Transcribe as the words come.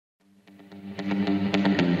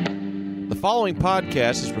following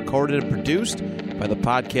podcast is recorded and produced by the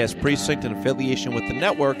Podcast Precinct in affiliation with the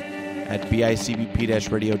network at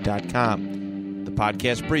bicbp-radio.com. The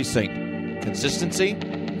Podcast Precinct. Consistency,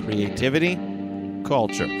 creativity,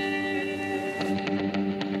 culture.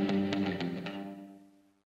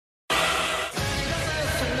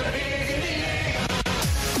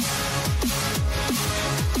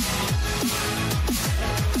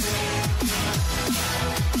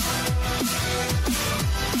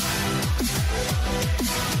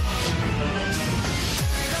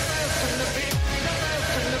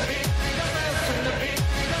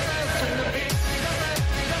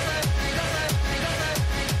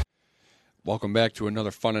 Welcome back to another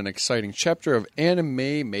fun and exciting chapter of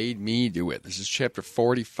Anime Made Me Do It. This is chapter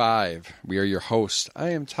 45. We are your hosts. I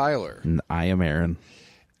am Tyler. And I am Aaron.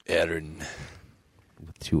 Aaron.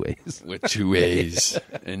 With two A's. With two A's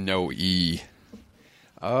and no E.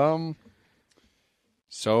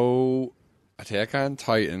 So, Attack on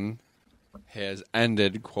Titan has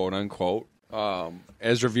ended, quote unquote,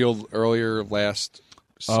 as revealed earlier last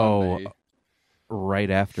Sunday.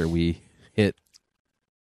 Right after we hit.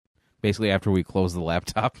 Basically, after we close the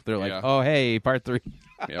laptop, they're like, "Oh, hey, part 3."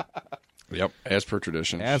 Yep. As per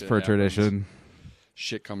tradition.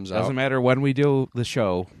 Shit comes out. Doesn't matter when we do the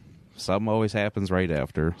show. Something always happens right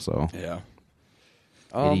after. So yeah,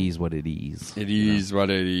 it is what it is. It is what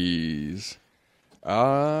it is.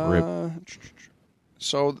 Rip.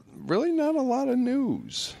 So really, not a lot of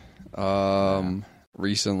news.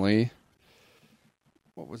 Recently.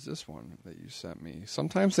 What was this one that you sent me?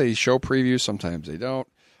 Sometimes they show previews, sometimes they don't.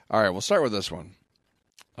 All right, we'll start with this one.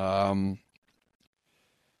 My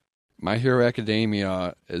Hero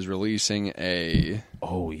Academia is releasing a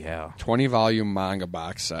 20-volume manga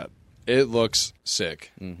box set. It looks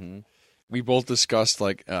sick. Mm-hmm. We both discussed,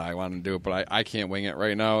 I want to do it, but I can't wing it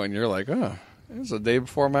right now. And you're like, it's the day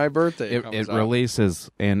before my birthday. It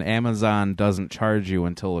releases, and Amazon doesn't charge you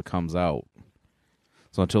until it comes out.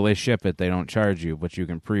 So until they ship it, they don't charge you, but you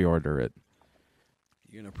can pre-order it.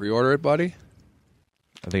 You going to pre-order it, buddy?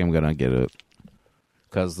 I think I'm going to get it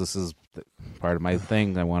because this is part of my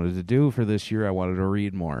thing I wanted to do for this year. I wanted to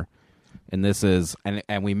read more. And this is,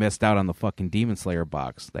 and we missed out on the fucking Demon Slayer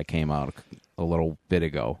box that came out a little bit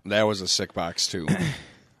ago. That was a sick box, too.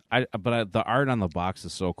 But the art on the box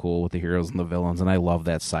is so cool with the heroes and the villains, and I love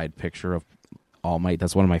that side picture of All Might.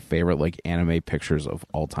 That's one of my favorite, anime pictures of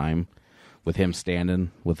all time. With him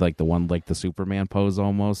standing with, the one, the Superman pose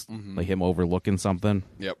almost. Mm-hmm. Like him overlooking something.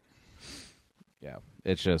 Yep. Yeah.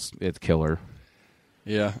 It's killer.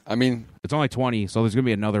 Yeah, I mean, it's only 20, so there's gonna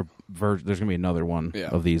be another version. There's gonna be another one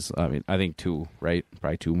of these. I mean, I think 2, right?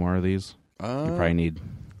 Probably 2 more of these. You probably need.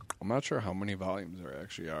 I'm not sure how many volumes there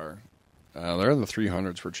actually are. They're in the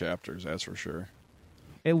 300s for chapters. That's for sure.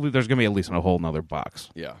 There's gonna be at least a whole nother box.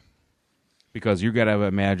 Yeah, because you gotta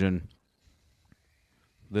imagine.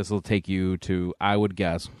 This will take you to, I would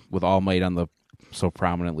guess, with All Might on so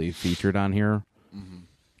prominently featured on here. Mm-hmm.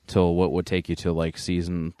 Till what would take you to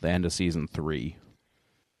the end of season 3.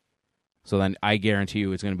 So then I guarantee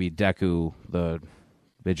you it's going to be Deku, the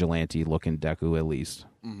vigilante looking Deku at least.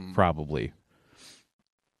 Mm-hmm. Probably.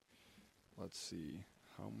 Let's see.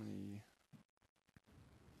 How many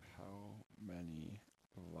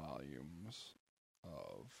volumes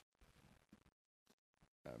of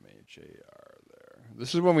MHA are there?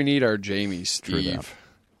 This is when we need our Jamie Steve.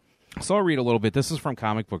 So I'll read a little bit. This is from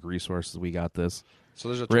Comic Book Resources. We got this. So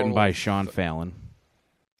there's written by Sean Fallon.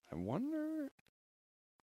 I wonder.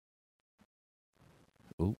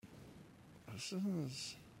 Ooh. This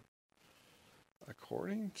is,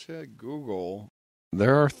 according to Google,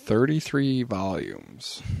 there are 33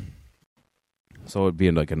 volumes. So it'd be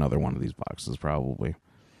in another one of these boxes, probably.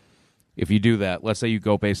 If you do that, let's say you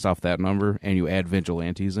go based off that number and you add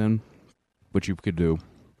vigilantes in, which you could do.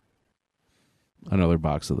 Another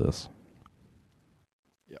box of this.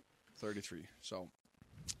 Yep, 33. So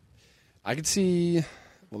I could see,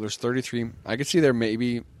 there's 33. I could see there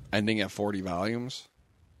maybe ending at 40 volumes.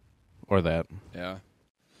 Or that. Yeah.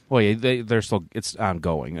 Well, yeah, they're still, it's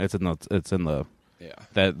ongoing. It's in the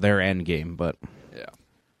their end game, but. Yeah.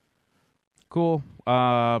 Cool.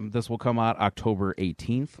 This will come out October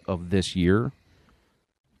 18th of this year.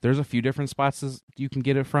 There's a few different spots you can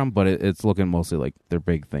get it from, but it's looking mostly like their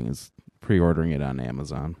big thing is pre-ordering it on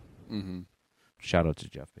Amazon. Mm-hmm. Shout out to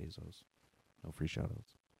Jeff Bezos. No free shout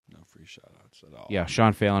outs. No free shout outs at all. Yeah,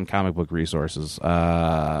 Sean Fallon, Comic Book Resources.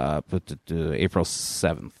 April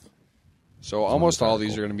 7th. So almost all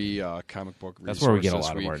these are going to be comic book resources. That's where we get a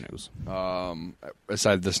lot of our news.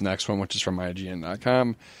 Aside this next one, which is from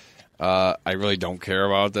IGN.com. I really don't care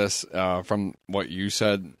about this. From what you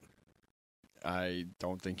said, I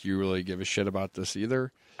don't think you really give a shit about this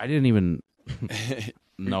either. I didn't even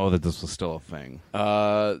know that this was still a thing.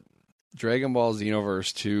 Dragon Ball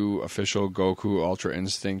Xenoverse 2 official Goku Ultra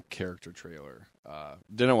Instinct character trailer.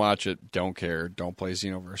 Didn't watch it. Don't care. Don't play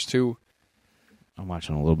Xenoverse 2. I'm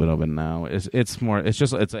watching a little bit of it now. It's more. It's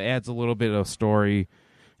just it adds a little bit of story,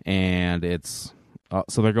 and it's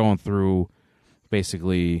so they're going through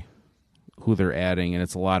basically who they're adding, and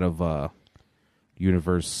it's a lot of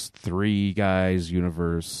Universe 3 guys,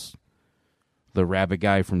 the rabbit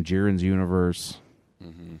guy from Jiren's universe,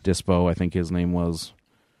 Dispo, I think his name was.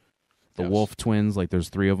 The Wolf twins, like there's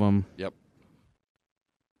 3 of them. Yep.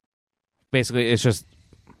 Basically, it's just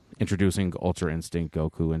introducing Ultra Instinct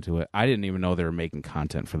Goku into it. I didn't even know they were making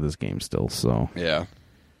content for this game still, so. Yeah.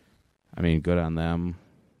 I mean, good on them.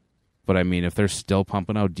 But I mean, if they're still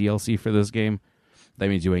pumping out DLC for this game, that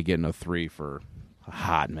means you ain't getting a 3 for a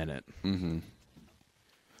hot minute. Mm-hmm.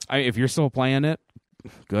 If you're still playing it,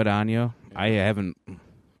 good on you. Yeah. I haven't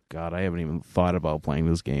even thought about playing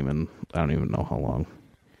this game in I don't even know how long.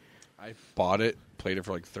 I bought it, played it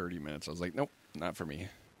for like 30 minutes. I was like, nope, not for me.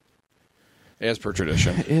 As per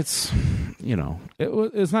tradition. It's,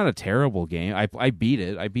 it's not a terrible game. I beat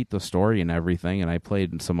it. I beat the story and everything, and I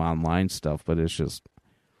played some online stuff, but it's just,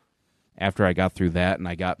 after I got through that and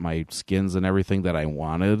I got my skins and everything that I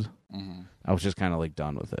wanted, I was just kind of like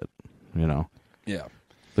done with it, Yeah.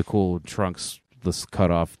 The cool Trunks, this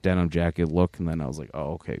cut-off denim jacket look, and then I was like,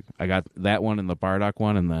 oh, okay. I got that one and the Bardock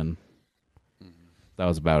one, and then that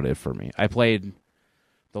was about it for me. I played...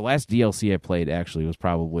 The last DLC I played, actually, was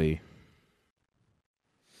probably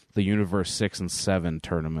the Universe 6 and 7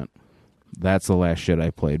 tournament. That's the last shit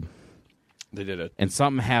I played. They did it. And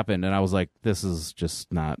something happened, and I was like, this is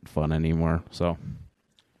just not fun anymore, so...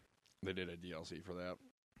 They did a DLC for that.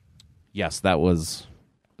 Yes, that was...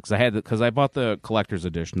 Because I bought the collector's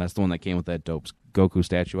edition. That's the one that came with that dope Goku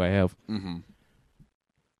statue I have. Mm-hmm.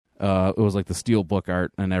 It was like the steel book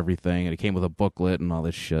art and everything, and it came with a booklet and all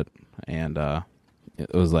this shit. And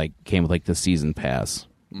it was like came with like the season pass,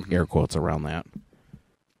 air quotes around that.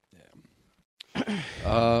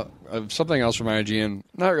 Yeah. Something else from IGN,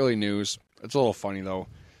 not really news. It's a little funny though.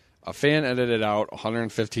 A fan edited out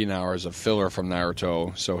 115 hours of filler from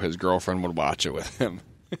Naruto so his girlfriend would watch it with him.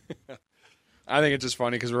 I think it's just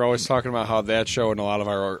funny because we're always talking about how that show and a lot of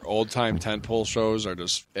our old-time tentpole shows are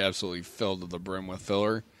just absolutely filled to the brim with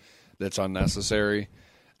filler that's unnecessary.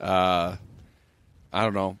 I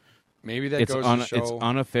don't know. Maybe that goes to show... It's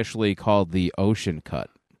unofficially called the Ocean Cut.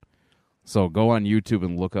 So go on YouTube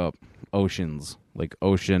and look up Oceans, like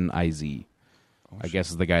Ocean IZ. I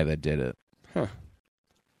guess is the guy that did it. Huh.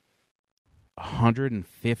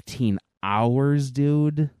 115 hours,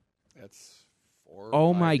 dude. That's 4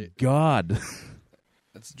 Oh my god.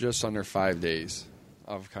 That's just under 5 days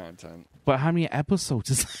of content. But how many episodes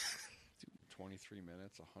is that? 23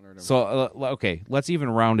 minutes, 100. So, okay, let's even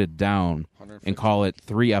round it down and call it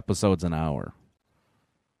 3 episodes an hour.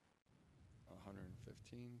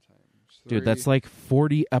 115 times 3. Dude, that's like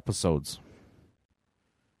 40 episodes.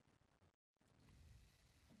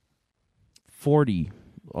 40.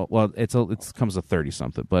 Well, it comes to 30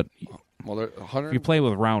 something, but if you play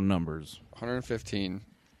with round numbers, 115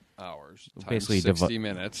 hours times basically 60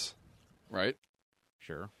 minutes, right?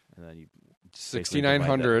 Sure. And then you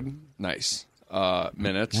 6,900 nice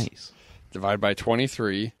minutes. Nice. Divide by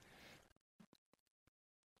 23.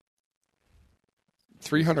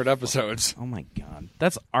 300 episodes. Oh my god.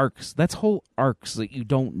 That's arcs. That's whole arcs that you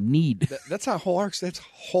don't need. That's not whole arcs. That's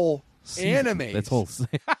whole anime. That's whole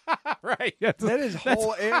right. That is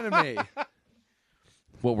whole anime.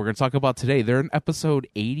 What we're going to talk about today, they're in episode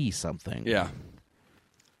 80 something. Yeah.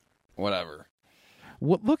 Whatever.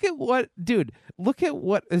 Look at what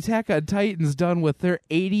Attack on Titan's done with their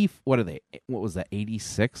 80. What are they? What was that?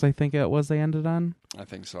 86, I think it was. They ended on. I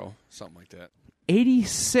think so. Something like that.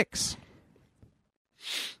 86.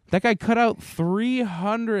 That guy cut out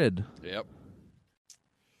 300. Yep.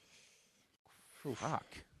 Fuck.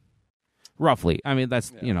 Roughly. I mean,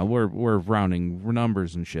 that's we're rounding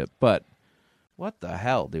numbers and shit. But what the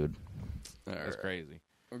hell, dude? That's crazy.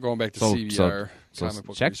 We're going back to CBR. Comic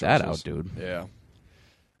book check that out, dude. Yeah.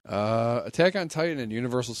 Attack on Titan and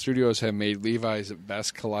Universal Studios have made Levi's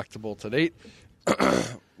best collectible to date.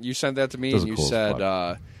 You sent that to me, and you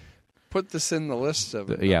said, put this in the list of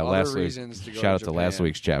other reasons to go shout out to to last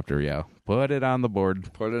week's chapter, yeah. Put it on the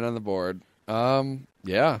board. Put it on the board.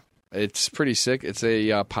 Yeah. It's pretty sick. It's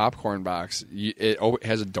a popcorn box. It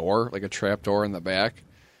has a door, like a trap door in the back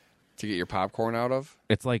to get your popcorn out of.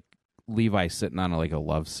 It's like Levi sitting on a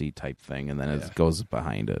love seat type thing, and then it goes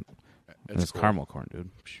behind it. It's cool. caramel corn, dude.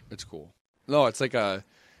 It's cool. No, it's like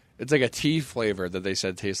It's like a tea flavor that they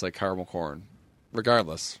said tastes like caramel corn.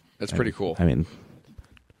 Regardless, it's pretty cool. I mean,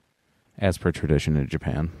 as per tradition in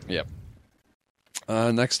Japan. Yep.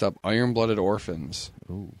 Next up, Iron-Blooded Orphans.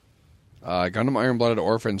 Ooh. Gundam Iron-Blooded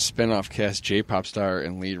Orphans spin-off cast J-pop star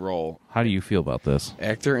in lead role. How do you feel about this?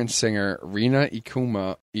 Actor and singer Rina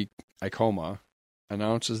Ikoma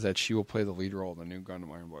announces that she will play the lead role in the new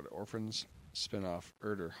Gundam Iron-Blooded Orphans spin-off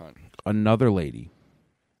Erder Hunt. Another lady.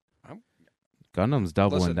 Gundam's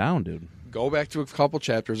doubling Listen. down, dude. Go back to a couple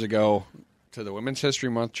chapters ago to the Women's History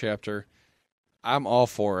Month chapter. I'm all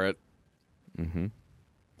for it. Mm-hmm.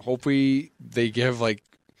 Hopefully they give like...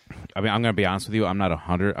 I mean, I'm going to be honest with you. I'm not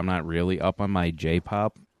 100. I'm not really up on my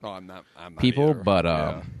J-pop No, I'm not people, either. but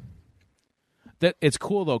Yeah. that it's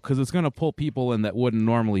cool, though, because it's going to pull people in that wouldn't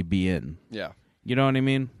normally be in. Yeah. You know what I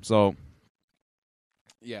mean? So...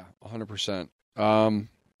 Yeah, 100%.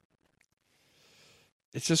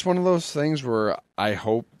 It's just one of those things where I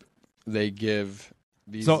hope they give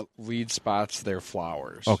these lead spots their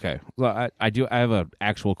flowers. Okay. Well, I have an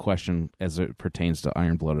actual question as it pertains to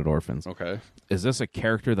Iron-Blooded Orphans. Okay. Is this a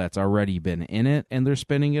character that's already been in it and they're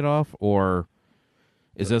spinning it off, or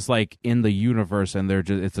is this like in the universe and they're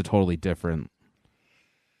just it's a totally different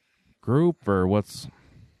group, or what's?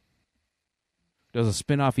 Does a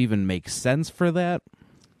spin-off even make sense for that?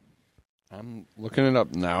 I'm looking it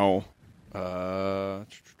up now.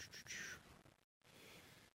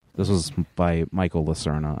 This was by Michael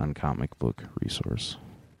Lacerna on Comic Book Resource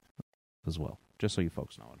as well, just so you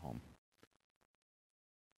folks know at home.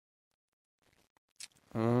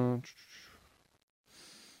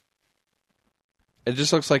 It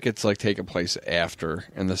just looks like it's like taking place after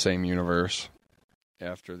in the same universe,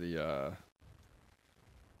 after the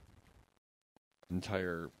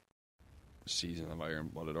entire season of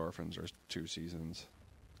Iron-Blooded Orphans, or 2 seasons.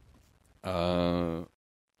 I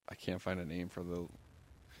can't find a name for the.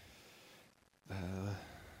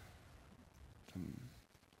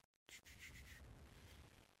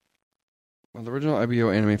 Well, the original IBO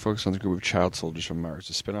anime focused on the group of child soldiers from Mars.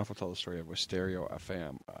 The spin-off will tell the story of Wisterio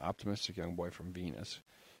Afam, an optimistic young boy from Venus,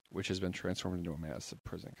 which has been transformed into a massive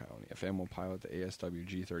prison colony. Afam will pilot the ASW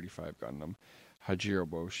G-35 Gundam Hajiro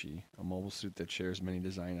Boshi, a mobile suit that shares many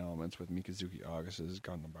design elements with Mikazuki August's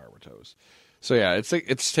Gundam Barbatos. So yeah,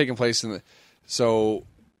 it's taking place in the... So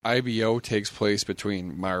IBO takes place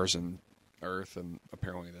between Mars and Earth, and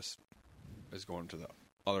apparently this is going to the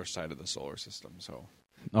other side of the solar system. So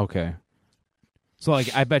Okay. So,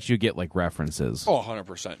 like, I bet you get, like, references. Oh,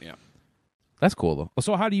 100%, yeah. That's cool, though.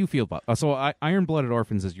 So, how do you feel about... Iron-Blooded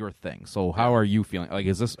Orphans is your thing. So, how are you feeling? Like,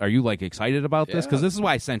 are you, like, excited about this? Because this is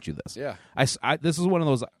why I sent you this. Yeah. This is one of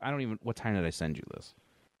those... I don't even... What time did I send you this?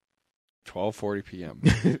 12:40 p.m.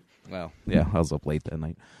 Well, yeah, I was up late that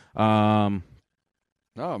night. No,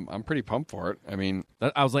 I'm pretty pumped for it. I mean...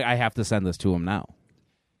 I was like, I have to send this to him now.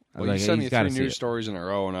 Well, you sent me 3 news stories in a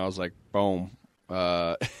row, and I was like, boom.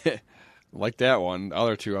 Like that one. The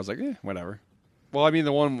other 2, I was like, whatever. Well, I mean,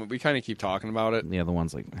 the one, we kind of keep talking about it. Yeah, the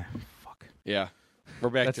one's like, fuck. Yeah. We're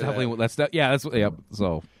back That's to definitely... that. Yep,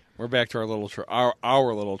 so... We're back to our little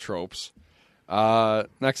our little tropes.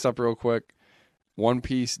 Next up, real quick, One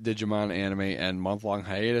Piece Digimon anime and month-long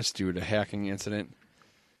hiatus due to hacking incident.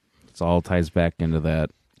 It all ties back into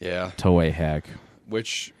that Toei hack.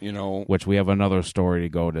 Which we have another story to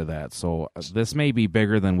go to that. So this may be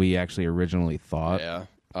bigger than we actually originally thought. Yeah.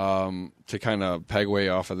 To kind of peg way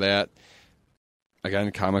off of that, again,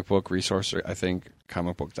 comic book resource, I think,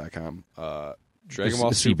 comicbook.com. Dragon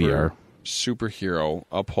Ball CBR. Superhero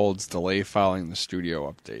upholds delay following the studio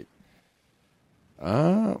update.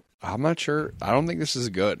 I'm not sure. I don't think this is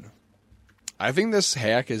good. I think this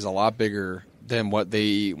hack is a lot bigger than what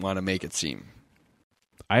they want to make it seem.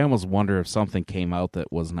 I almost wonder if something came out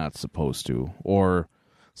that was not supposed to, or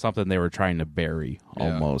something they were trying to bury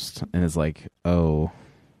almost. And it's like, oh.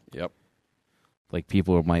 Yep. Like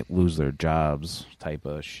people might lose their jobs type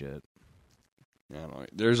of shit. I don't know.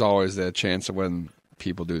 There's always that chance of when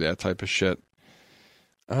people do that type of shit.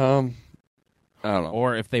 I don't know.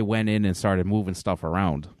 Or if they went in and started moving stuff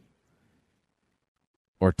around.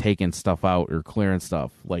 Or taking stuff out or clearing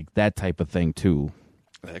stuff. Like that type of thing too.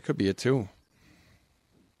 That could be it too.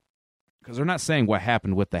 Because they're not saying what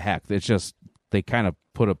happened with the hack. It's just they kind of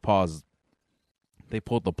put a pause. They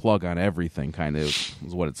pulled the plug on everything, kind of,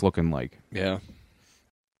 is what it's looking like. Yeah.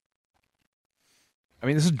 I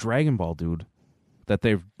mean, this is Dragon Ball, dude. That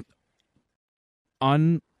they've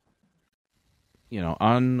what's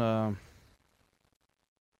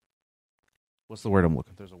the word I'm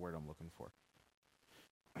looking for? There's a word I'm looking for.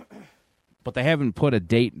 But they haven't put a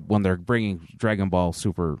date when they're bringing Dragon Ball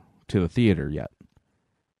Super to the theater yet.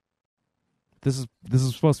 this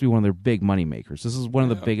is supposed to be one of their big money makers. This is one of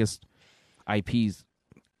the biggest IPs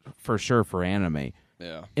for sure for anime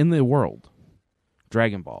in the world.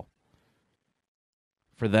 Dragon Ball.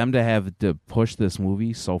 For them to have to push this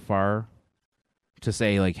movie so far to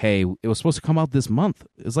say, like, hey, it was supposed to come out this month.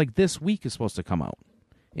 It's like this week is supposed to come out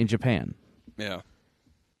in Japan. Yeah.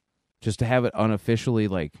 Just to have it unofficially,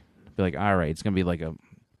 like, be like, all right, it's going to be like a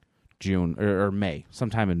June or May,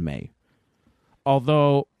 sometime in May.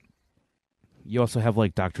 Although, you also have,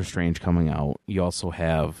 like, Doctor Strange coming out. You also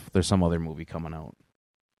have, there's some other movie coming out.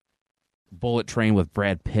 Bullet Train with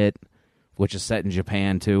Brad Pitt, which is set in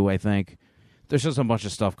Japan, too, I think. There's just a bunch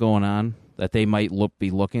of stuff going on that they might be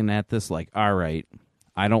looking at this like, all right,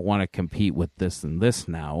 I don't want to compete with this and this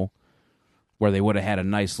now, where they would have had a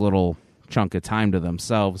nice little chunk of time to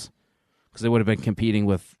themselves, because they would have been competing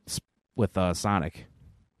with Sonic.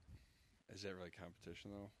 Is that really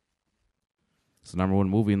competition, though? It's the #1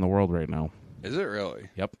 movie in the world right now. Is it really?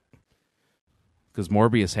 Yep. Because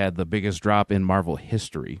Morbius had the biggest drop in Marvel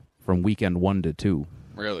history from weekend 1 to 2.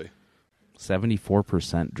 Really?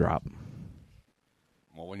 74% drop.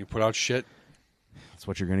 Well, when you put out shit, that's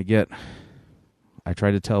what you're going to get. I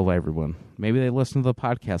tried to tell everyone. Maybe they listened to the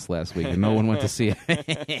podcast last week and no one went to see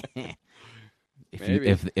it.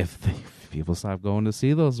 If people stop going to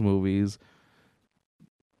see those movies,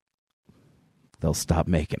 they'll stop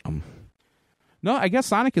making them. No, I guess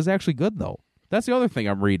Sonic is actually good, though. That's the other thing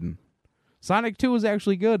I'm reading. Sonic 2 is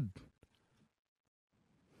actually good.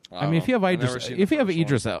 I mean, if you have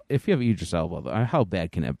Idris Elba, how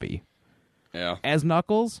bad can it be? Yeah. As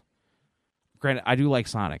Knuckles, granted, I do like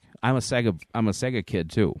Sonic. I'm a Sega kid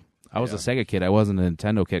too. I was a Sega kid. I wasn't a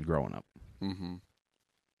Nintendo kid growing up. Mm-hmm.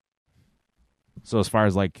 So as far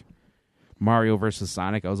as like Mario versus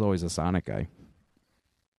Sonic, I was always a Sonic guy.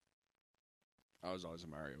 I was always a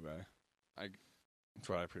Mario guy. That's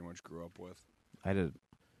what I pretty much grew up with. I did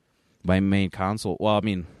my main console. Well, I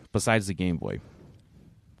mean, besides the Game Boy.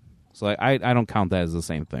 So I don't count that as the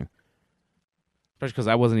same thing. Especially because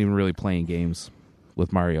I wasn't even really playing games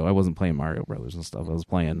with Mario. I wasn't playing Mario Brothers and stuff. I was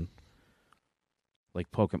playing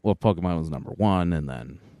like Pokemon. Well, Pokemon was #1, and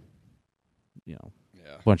then a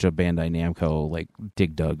bunch of Bandai Namco like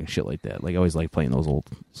Dig Dug and shit like that. Like I always liked playing those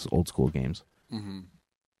old school games. Mm-hmm.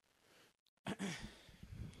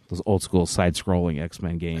 Those old school side scrolling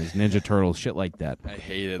X-Men games, Ninja Turtles, shit like that. I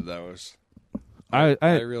hated those. I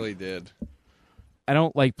really did. I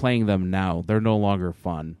don't like playing them now. They're no longer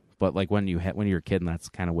fun. But like when you're a kid, and that's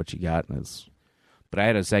kind of what you got. But I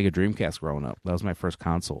had a Sega Dreamcast growing up. That was my first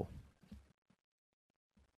console.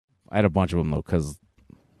 I had a bunch of them though, because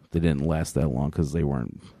they didn't last that long because they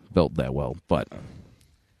weren't built that well. But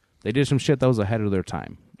they did some shit that was ahead of their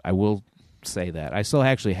time. I will say that. I still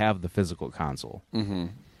actually have the physical console. Mm-hmm.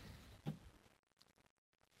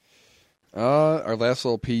 Our last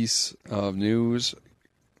little piece of news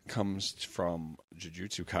comes from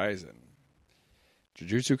Jujutsu Kaisen.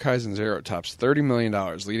 Jujutsu Kaisen Zero tops $30 million,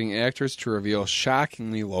 leading actors to reveal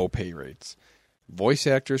shockingly low pay rates. Voice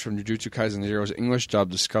actors from Jujutsu Kaisen Zero's English dub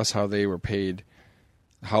discuss how little they were paid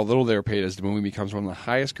as the movie becomes one of the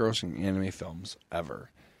highest grossing anime films ever.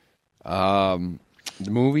 The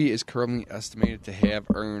movie is currently estimated to have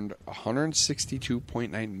earned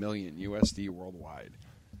 $162.9 million USD worldwide,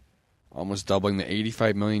 almost doubling the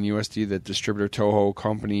 $85 million USD that distributor Toho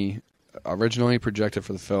Company originally projected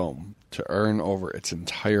for the film to earn over its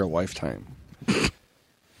entire lifetime.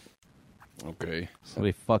 Okay.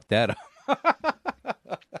 Somebody fucked that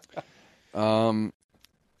up. I'm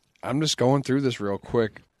just going through this real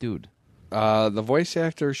quick. Dude. The voice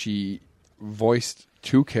actor, she voiced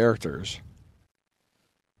 2 characters.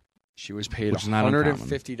 She was paid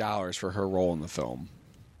 $150 for her role in the film.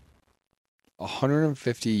 $150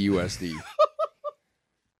 USD.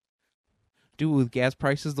 Dude, with gas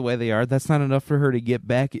prices the way they are, that's not enough for her to get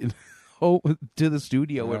back to the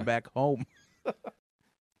studio and back home.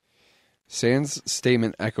 San's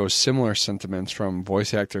statement echoes similar sentiments from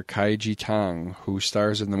voice actor Kaiji Tang, who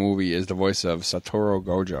stars in the movie as the voice of Satoru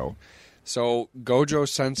Gojo. So Gojo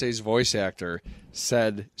Sensei's voice actor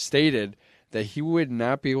stated that he would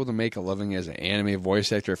not be able to make a living as an anime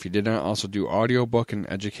voice actor if he did not also do audiobook and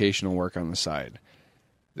educational work on the side.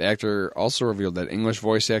 The actor also revealed that English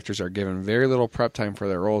voice actors are given very little prep time for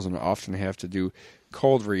their roles and often have to do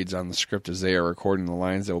cold reads on the script as they are recording the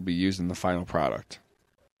lines that will be used in the final product.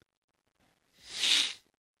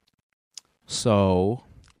 So,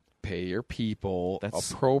 pay your people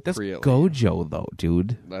appropriately. That's Gojo, though,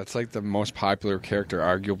 dude. That's like the most popular character,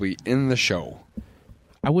 arguably, in the show.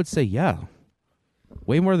 I would say, yeah.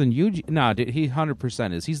 Way more than Yuji. Nah, dude, he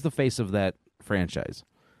 100% is. He's the face of that franchise.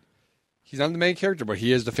 He's not the main character, but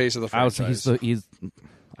he is the face of the franchise.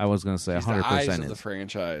 I was going to say 100%. He's the eyes of the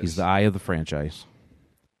franchise. He's the eye of the franchise.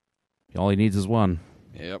 All he needs is one.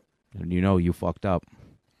 Yep. And you fucked up.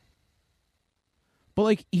 But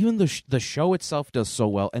like even the show itself does so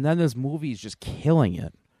well, and then this movie is just killing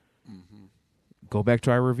it. Mm-hmm. Go back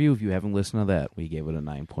to our review if you haven't listened to that. We gave it a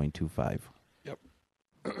 9.25. Yep.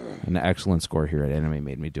 An excellent score here at Anime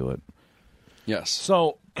Made Me Do It. Yes.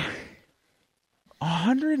 So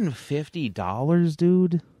 $150,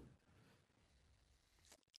 dude.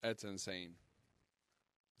 That's insane.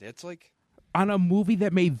 That's like on a movie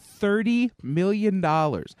that made $30 million.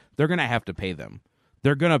 They're gonna have to pay them.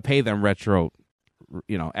 They're gonna pay them retro,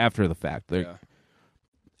 after the fact.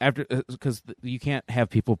 After because you can't have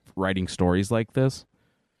people writing stories like this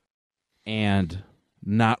and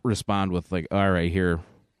not respond with like, all right, here,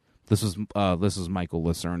 this is Michael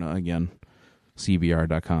Lacerna again,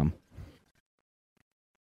 CBR.com.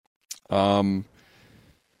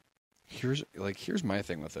 Here's my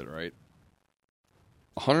thing with it, right?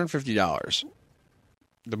 $150.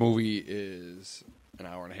 The movie is an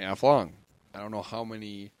hour and a half long. I don't know how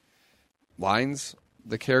many lines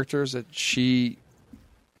the characters that she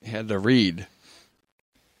had to read.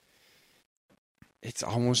 It's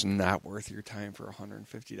almost not worth your time for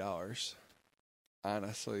 $150.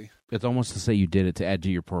 Honestly. It's almost to say you did it to add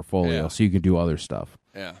to your portfolio Yeah. so you can do other stuff.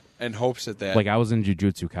 Yeah. In hopes that Like I was in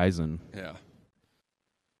Jujutsu Kaisen. Yeah.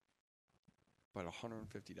 But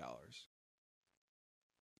 $150.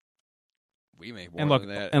 We make more than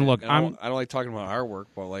that. And look, I don't like talking about our work,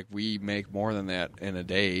 but like we make more than that in a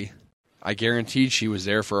day. I guaranteed she was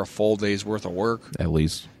there for a full day's worth of work At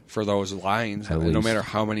least. for those lines, At no least. matter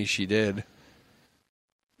how many she did.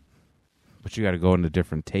 But you got to go into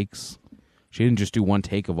different takes. She didn't just do one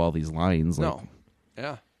take of all these lines. Like, No.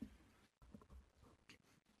 Yeah.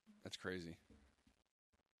 That's crazy.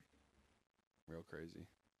 Real crazy.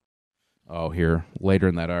 Oh, here. Later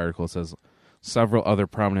in that article, it says several other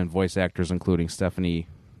prominent voice actors, including Stephanie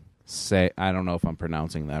I don't know if I'm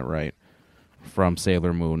pronouncing that right, from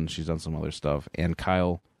Sailor Moon. She's done some other stuff. And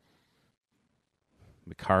Kyle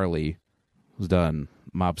McCarley, who's done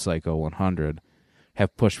Mob Psycho 100,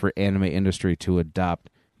 have pushed for anime industry to adopt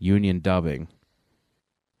union dubbing.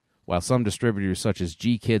 While some distributors such as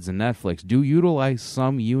G-Kids and Netflix do utilize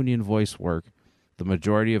some union voice work, the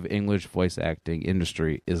majority of English voice acting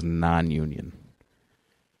industry is non-union.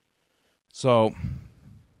 So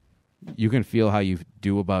you can feel how you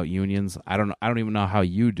do about unions. I don't even know how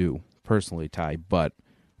you do personally, Ty, but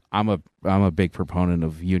I'm a big proponent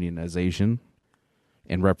of unionization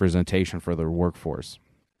and representation for their workforce.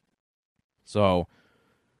 So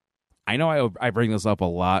I know I bring this up a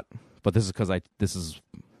lot, but this is because this is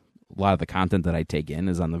a lot of the content that I take in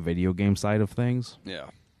is on the video game side of things. Yeah.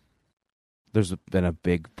 There's been a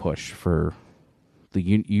big push for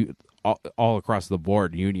the all across the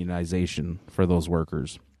board unionization for those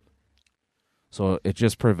workers. So it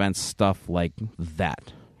just prevents stuff like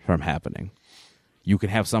that from happening. You can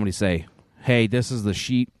have somebody say, "Hey, this is the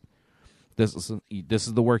sheet. This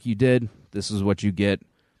is the work you did. This is what you get.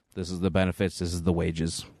 This is the benefits. This is the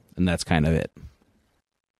wages." And that's kind of it.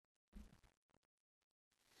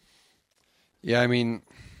 Yeah, I mean,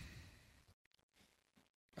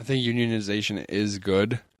 I think unionization is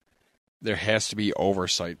good. There has to be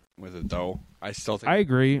oversight with it, though. I still think... I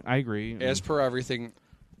agree. As per everything,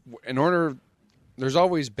 there's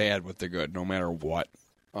always bad with the good, no matter what.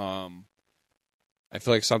 I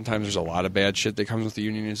feel like sometimes there's a lot of bad shit that comes with the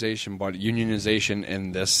unionization, but unionization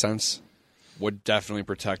in this sense would definitely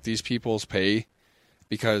protect these people's pay,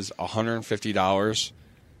 because $150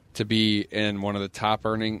 to be in one of the top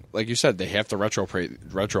earning, like you said, they have to retro pay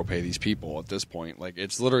these people at this point. Like,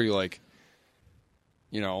 it's literally like,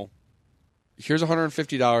 here's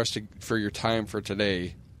 $150 for your time for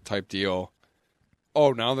today type deal.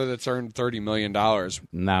 Oh, now that it's earned $30 million.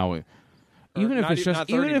 Now, even if it's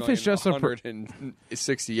just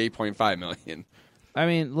 $168.5 million. I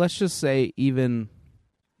mean, let's just say even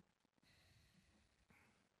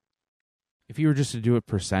if you were just to do it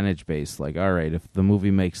percentage based, like, all right, if the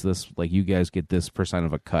movie makes this, like, you guys get this percent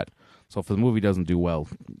of a cut. So if the movie doesn't do well,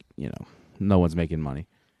 no one's making money.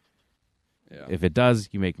 Yeah. If it does,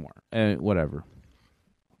 you make more. Whatever.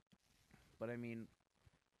 But I mean,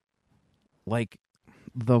 like,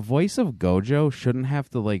 the voice of Gojo shouldn't have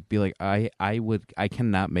to like be like, I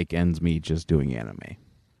cannot make ends meet just doing anime.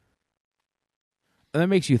 And that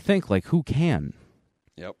makes you think, like, who can?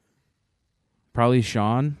 Yep. Probably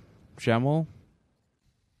Sean Schemmel.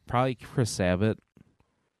 Probably Chris Sabat.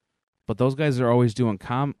 But those guys are always doing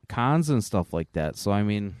cons and stuff like that. So I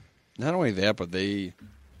mean, not only that, but I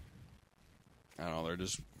don't know, they're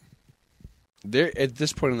just they're at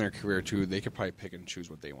this point in their career too. They could probably pick and choose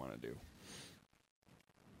what they want to do.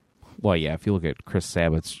 Well, yeah, if you look at Chris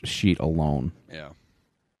Sabat's sheet alone, Yeah.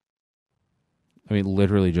 I mean,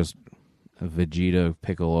 literally just Vegeta,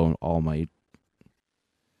 Piccolo, All Might,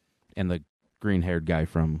 and the green-haired guy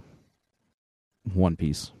from One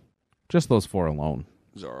Piece. Just those 4 alone.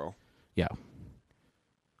 Zoro. Yeah.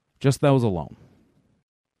 Just those alone.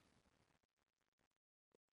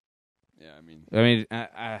 Yeah, I mean,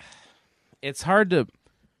 it's hard to...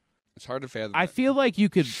 It's hard to fathom. I feel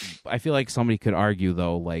like somebody could argue,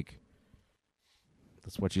 though, like,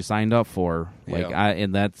 that's what you signed up for. Like, Yeah.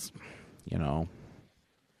 and that's, you know...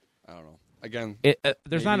 I don't know. Again,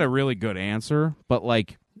 there's not a really good answer, but,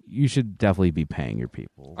 like, you should definitely be paying your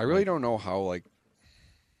people. I really don't know how, like...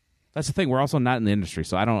 That's the thing. We're also not in the industry,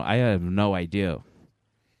 so I have no idea.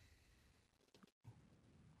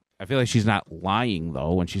 I feel like she's not lying,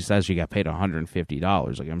 though, when she says she got paid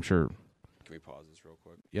 $150. Like, I'm sure... Can we pause this real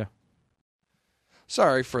quick? Yeah.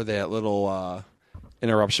 Sorry for that little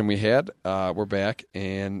interruption we had. We're back,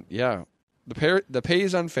 and yeah, the pay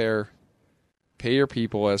is unfair. Pay your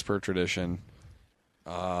people as per tradition.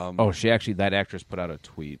 That actress put out a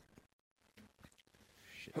tweet.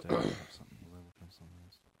 Shit.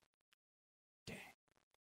 Dang.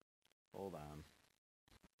 Hold on.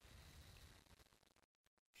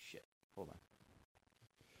 Shit. Hold on.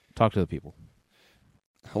 Talk to the people.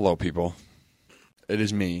 Hello, people. It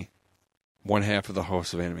is me, one half of the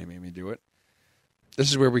host of Anime Made Me Do It. This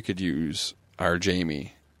is where we could use our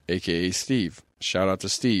Jamie, a.k.a. Steve. Shout out to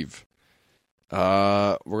Steve.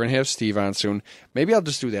 We're going to have Steve on soon. Maybe I'll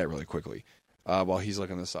just do that really quickly while he's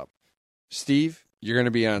looking this up. Steve, you're going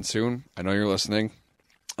to be on soon. I know you're listening.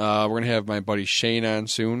 We're going to have my buddy Shane on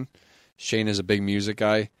soon. Shane is a big music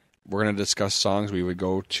guy. We're going to discuss songs we would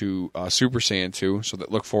go to Super Saiyan 2, so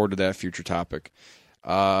look forward to that future topic.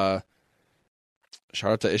 Shout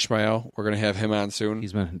out to Ishmael. We're going to have him on soon.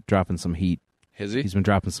 He's been dropping some heat. Has he? He's been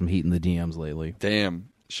dropping some heat in the DMs lately. Damn.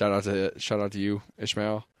 Shout out to you,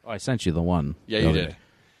 Ishmael. Oh, I sent you the one. Yeah, you did.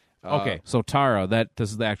 Okay, so Tara, this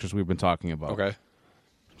is the actress we've been talking about. Okay.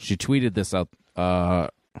 She tweeted this out,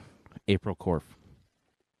 April Korf.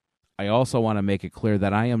 I also want to make it clear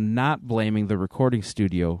that I am not blaming the recording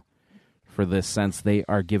studio for this, since they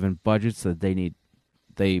are given budgets that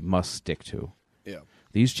they must stick to. Yeah.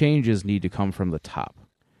 These changes need to come from the top.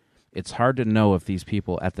 It's hard to know if these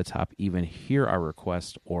people at the top even hear our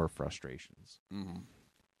requests or frustrations. Mm-hmm.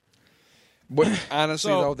 But honestly,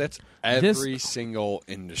 So, though, that's every single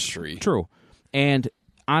industry. True. And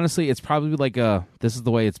honestly, it's probably like this is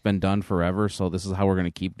the way it's been done forever, so this is how we're going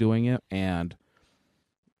to keep doing it. And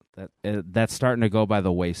that's starting to go by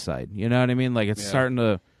the wayside. You know what I mean? Like, we're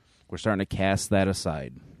starting to cast that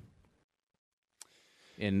aside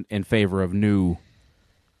in favor of new,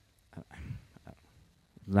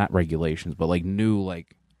 not regulations, but like new,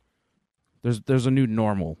 like there's a new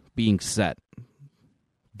normal being set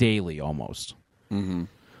daily almost. Mm-hmm.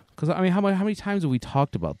 Because I mean, how many times have we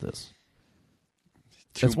talked about this?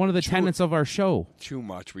 That's one of the tenets of our show. Too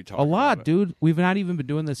much. We talk a lot, about it. dude. We've not even been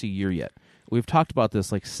doing this a year yet. We've talked about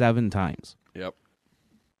this like 7 times. Yep.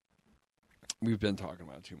 We've been talking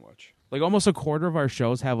about it too much. Like almost a quarter of our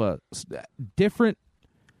shows have different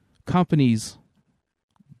companies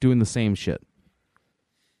doing the same shit.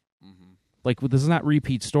 Mm-hmm. Like, this is not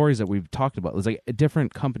repeat stories that we've talked about. It's like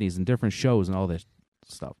different companies and different shows and all this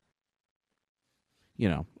stuff. You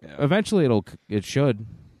know, Eventually it should.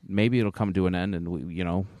 Maybe it'll come to an end,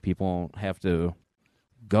 and people won't have to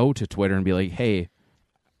go to Twitter and be like, "Hey,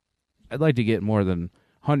 I'd like to get more than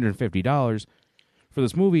 $150 for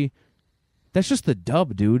this movie." That's just the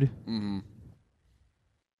dub, dude. Mm-hmm.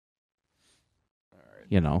 All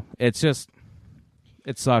right. It's just,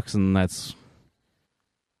 it sucks, and that'll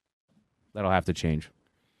have to change.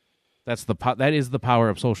 That is the power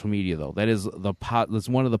of social media, though. That's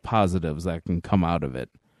one of the positives that can come out of it.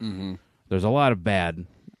 Mm-hmm. There's a lot of bad.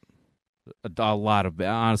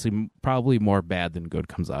 Honestly, probably more bad than good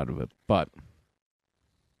comes out of it. But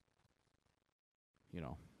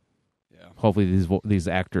hopefully these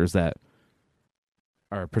actors that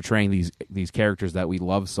are portraying these characters that we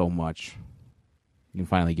love so much can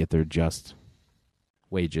finally get their just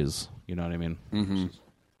wages. You know what I mean? Mm-hmm.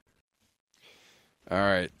 All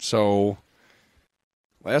right. So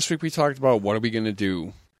last week we talked about what are we going to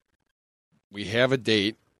do. We have a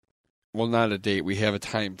date. Well, not a date. We have a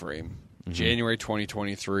time frame. Mm-hmm. January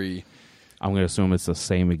 2023. I'm going to assume it's the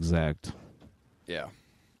same exact. Yeah.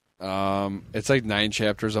 It's like 9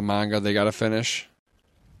 chapters of manga they got to finish.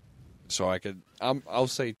 So I'll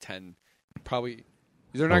say 10. Probably.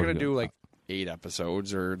 They're not going to do like 8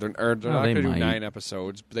 episodes, or they're not going to do 9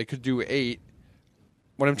 episodes, but they could do 8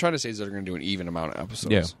 what I'm trying to say is they're going to do an even amount of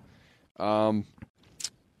episodes. Yeah.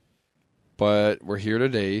 But we're here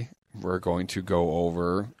today. We're going to go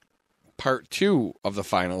over part 2 of the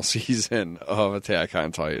final season of Attack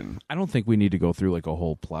on Titan. I don't think we need to go through like a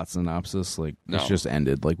whole plot synopsis. Like it's just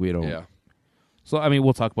ended. Like we don't. Yeah. So I mean,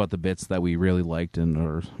 we'll talk about the bits that we really liked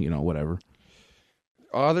or whatever.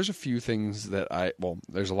 There's a few things that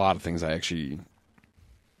there's a lot of things I actually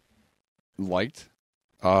liked.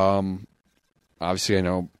 Obviously, I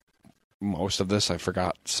know most of this. I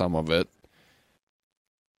forgot some of it.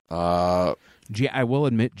 I will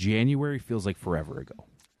admit, January feels like forever ago.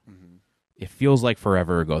 Mm-hmm. It feels like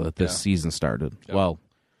forever ago that this season started. Yep. Well,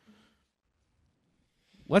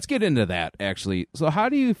 let's get into that, actually. So how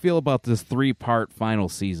do you feel about this 3-part final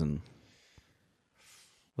season?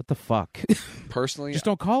 What the fuck? Personally, just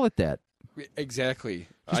don't call it that. Exactly.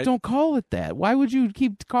 Just don't call it that. Why would you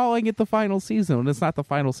keep calling it the final season when it's not the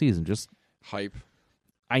final season? Just hype.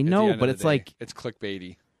 I know, but it's like it's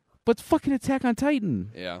clickbaity. But it's fucking Attack on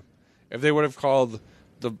Titan. Yeah. If they would have called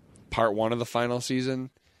the part 1 of the final season,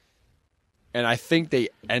 and I think they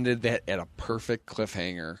ended that at a perfect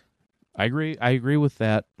cliffhanger. I agree with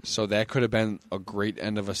that. So that could have been a great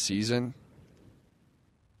end of a season,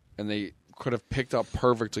 and they could have picked up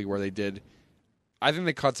perfectly where they did. I think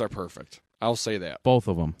the cuts are perfect. I'll say that. Both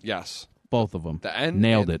of them. Yes. Both of them. The end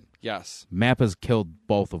nailed it. Yes. Mappa's killed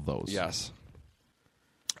both of those. Yes.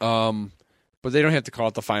 But they don't have to call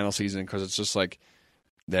it the final season because it's just like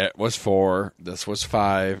that was 4, this was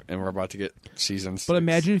 5, and we're about to get season 6. But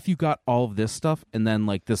imagine if you got all of this stuff and then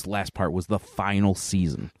like this last part was the final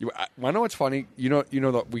season. I know what's funny. You know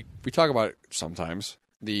that we talk about it sometimes.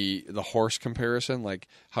 The horse comparison, like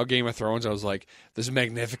how Game of Thrones, I was like this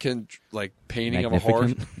magnificent like painting of a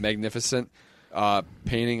horse, magnificent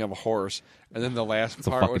painting of a horse, and then the last it's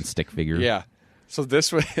part a fucking was stick figure. Yeah. So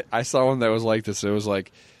this was I saw one that was like this. It was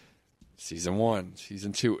like season 1,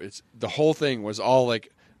 season 2. It's the whole thing was all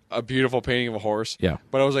like a beautiful painting of a horse. Yeah.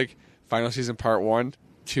 But I was like final season part 1,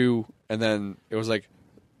 2, and then it was like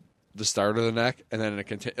the start of the neck, and then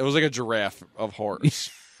it was like a giraffe of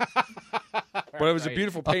horse. But it was a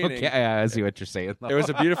beautiful painting. Okay, I see what you're saying. It was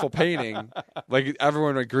a beautiful painting. Like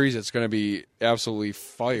everyone agrees, it's going to be absolutely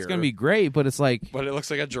fire. It's going to be great, but it's like. But it looks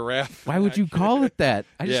like a giraffe. Why would you call it that?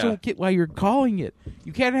 I just don't get why you're calling it.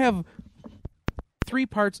 You can't have 3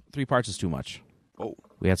 parts. 3 parts is too much. Oh,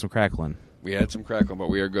 we had some crackling. But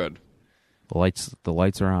we are good. The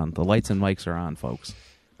lights are on. The lights and mics are on, folks.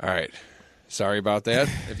 All right. Sorry about that.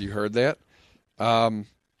 If you heard that.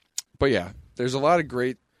 But yeah, there's a lot of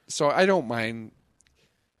great. So I don't mind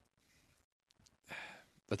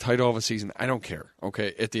the title of a season. I don't care.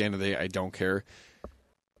 Okay, at the end of the day, I don't care.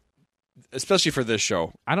 Especially for this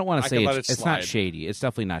show. I don't want to say it's not shady. It's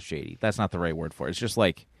definitely not shady. That's not the right word for it. It's just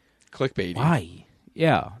like clickbaity. Why?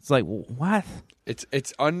 Yeah, it's like what?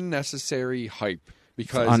 It's unnecessary hype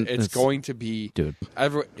because it's going to be dude.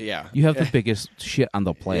 Yeah, you have the biggest shit on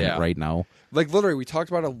the planet right now. Like literally, we talked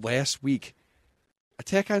about it last week.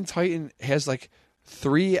 Attack on Titan has like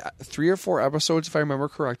three or 4 episodes, if I remember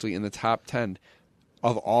correctly, in the top 10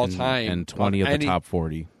 of all time, and 20 of the top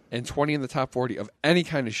 40, and 20 in the top 40 of any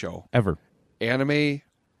kind of show ever, anime,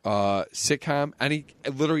 sitcom,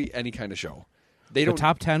 literally any kind of show. The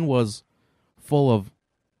top 10 was full of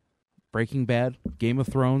Breaking Bad, Game of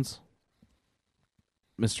Thrones,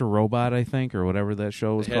 Mr. Robot, I think, or whatever that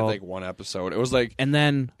show was called. It had like 1 episode. It was like, and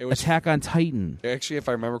then Attack on Titan. Actually, if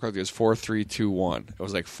I remember correctly, it was 4, 3, 2, 1. It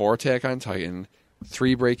was like 4 Attack on Titan,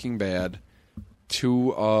 3 Breaking Bad,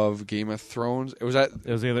 2 of Game of Thrones. It was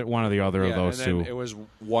either one or the other of those and then 2. It was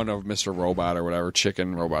 1 of Mr. Robot or whatever,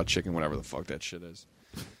 Robot Chicken, whatever the fuck that shit is.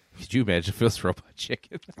 Could you imagine if it was Robot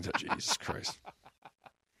Chicken? Jesus Christ.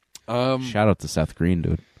 Shout out to Seth Green,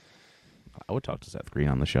 dude. I would talk to Seth Green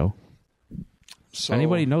on the show. So,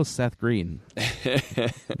 anybody knows Seth Green,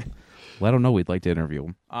 let him know we'd like to interview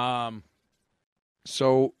him.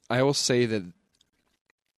 So I will say that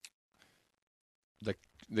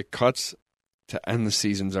the cuts to end the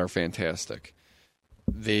seasons are fantastic.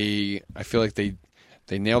 I feel like they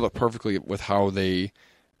nailed it perfectly with how they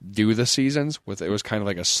do the seasons. It was kind of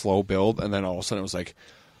like a slow build, and then all of a sudden it was like,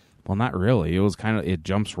 well, not really. It was kind of, it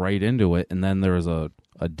jumps right into it, and then there was a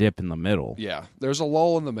dip in the middle. Yeah, there's a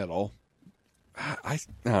lull in the middle. I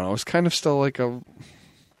don't know. It's kind of still like a.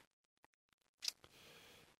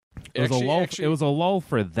 It was a lull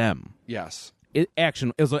for them. Yes. It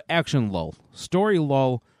was an action lull. Story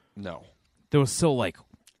lull. No. There was still like.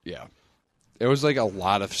 Yeah. It was like a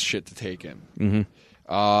lot of shit to take in.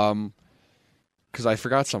 Mm-hmm. Because I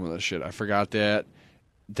forgot some of this shit. I forgot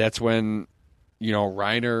that's when,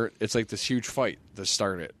 Reiner. It's like this huge fight that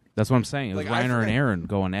started That's what I'm saying. It was Like, I Reiner and forgot- Aaron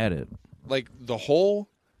going at it. Like, the whole...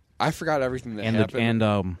 I forgot everything that happened.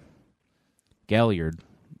 And Galliard.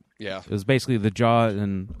 Yeah. It was basically the Jaw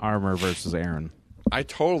and Armor versus Aaron. I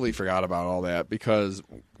totally forgot about all that because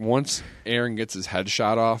once Aaron gets his head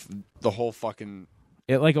shot off, the whole fucking...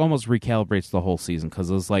 It like almost recalibrates the whole season because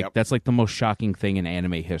it was like Yep. that's like the most shocking thing in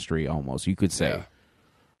anime history. Almost you could say. Yeah.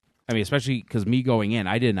 I mean, especially because me going in,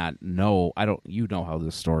 I did not know. I don't. You know how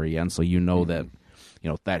this story ends, so you know that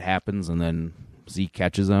that happens, and then Zeke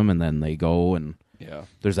catches them, and then they go, and Yeah.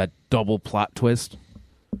 there's that double plot twist.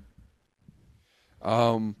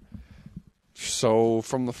 So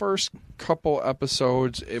from the first couple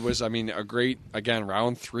episodes, it was, I mean, a great, again,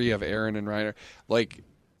 round 3 of Aaron and Reiner. Like,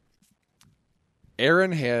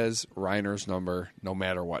 Aaron has Reiner's number no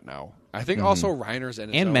matter what now. I think also Reiner's in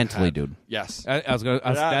his And own mentally, head. dude. Yes. I was going.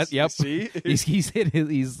 Yes, Yep. see? he's in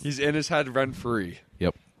his. He's in his head rent free.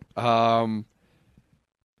 Yep. Um,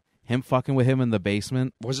 Him fucking with him in the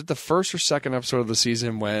basement. was it the first or second episode of the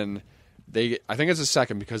season when they, I think it's the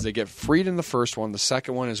second because they get freed in the first one. The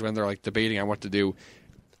second one is when they're like debating on what to do.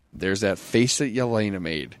 There's that face that Yelena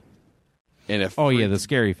made. And if Oh yeah, the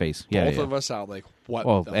scary face. Yeah. both yeah. of us out like, what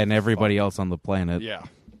Well, the and everybody else on the planet. Yeah.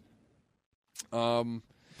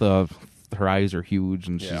 Her eyes are huge,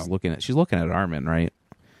 and Yeah. she's looking at Armin, right?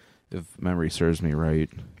 If memory serves me right.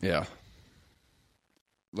 Yeah.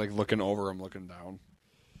 Like looking over him, looking down.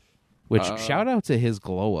 Which shout out to his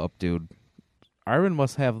glow up, dude. Armin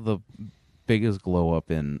must have the biggest glow up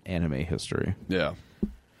in anime history. Yeah.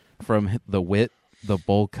 From the wit, the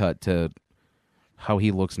bowl cut to how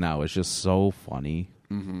he looks now is just so funny.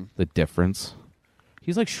 Mm-hmm. The difference.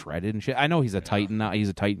 He's like shredded and shit. I know he's a Titan now. He's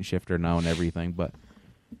a Titan shifter now and everything, but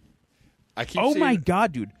I keep oh seeing, my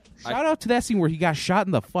god, dude! Shout out to that scene where he got shot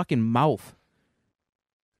in the fucking mouth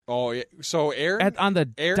Oh yeah. So Aaron on the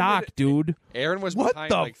Aaron dock, did- dude. Aaron was What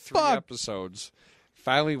behind the like 3 fuck? episodes.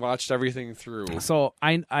 Finally watched everything through. So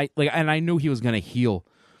I like, and I knew he was gonna heal,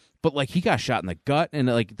 but like he got shot in the gut and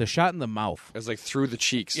like the shot in the mouth. It was like through the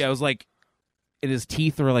cheeks. Yeah, it was like, and his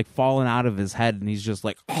teeth were like falling out of his head, and he's just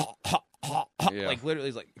like, Yeah. like literally,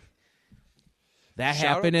 he's like, that Shout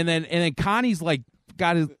happened, and then Connie's like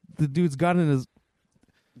got the dude's gun in his.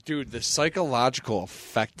 Dude, the psychological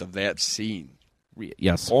effect of that scene.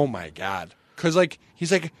 Yes. Oh my god. Cuz like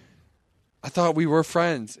he's like, I thought we were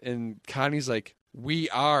friends, and Connie's like, we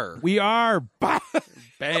are. We are.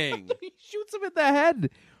 Bang. He shoots him in the head.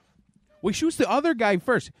 Well, he shoots the other guy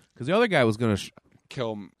first because the other guy was gonna.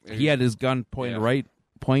 Kill him. He had his gun pointed Yeah. right,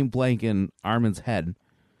 point blank in Armin's head.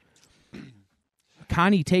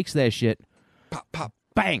 Connie takes that shit, pop pop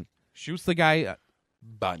bang, shoots the guy,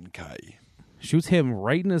 Bankai. shoots him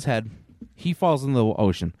right in his head. He falls in the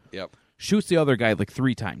ocean. Yep. Shoots the other guy like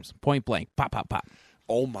 3 times, point blank, pop, pop, pop.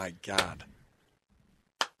 Oh my god.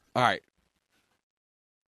 All right.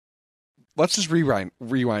 Let's just rewind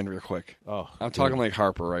real quick. Oh, I'm talking like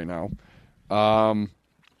Harper right now.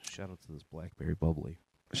 Shout out to this blackberry bubbly.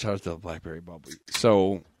 Shout out to the Blackberry Bubbly.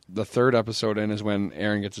 So the 3rd episode in is when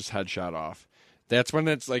Aaron gets his head shot off. That's when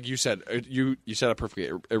it's like you said. You said it perfectly.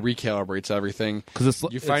 It recalibrates everything Because it's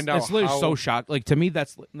You find out it's literally how- so shocked. Like to me,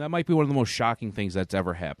 that might be one of the most shocking things that's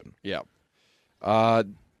ever happened. Yeah.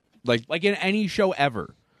 Like in any show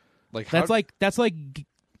ever. Like That's like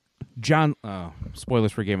John.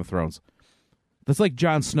 Spoilers for Game of Thrones. That's like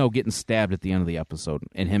Jon Snow getting stabbed at the end of the episode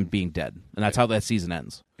and him being dead, and that's how that season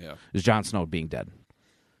ends. Yeah. Is Jon Snow being dead?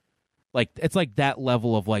 Like it's like that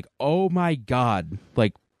level of like, oh my god,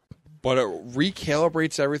 like But it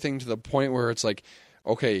recalibrates everything to the point where it's like,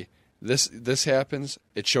 okay, this happens.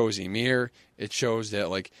 It shows Ymir. It shows that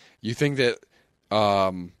like you think that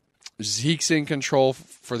Zeke's in control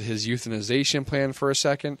for his euthanization plan for a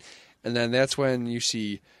second, and then that's when you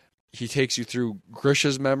see he takes you through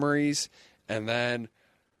Grisha's memories, and then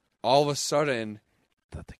all of a sudden,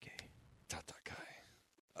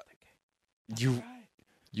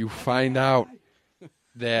 you find out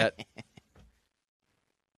that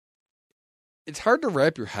it's hard to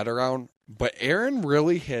wrap your head around, but Aaron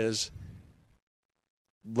really has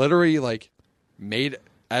literally like made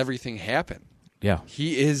everything happen. yeah.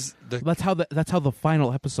 He is the That's how the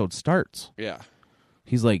final episode starts. yeah.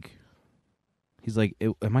 He's like,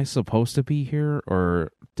 am I supposed to be here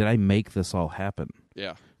or did I make this all happen?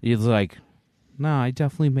 Yeah. He's like, no, I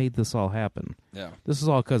definitely made this all happen. Yeah. This is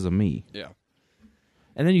all because of me. Yeah.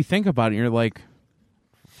 And then you think about it and you're like,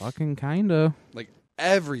 fucking kinda. Like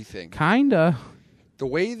everything. Kinda. The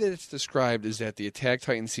way that it's described is that the Attack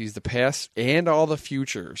Titan sees the past and all the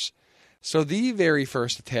futures. So the very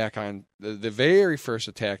first attack on the very first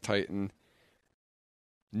Attack Titan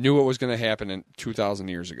knew what was going to happen in 2,000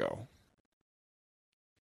 years ago.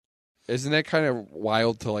 Isn't that kind of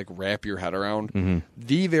wild to like wrap your head around? Mm-hmm.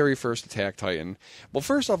 The very first Attack Titan. Well,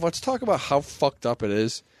 first off, let's talk about how fucked up it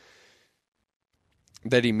is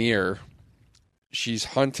that Ymir, she's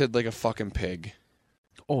hunted like a fucking pig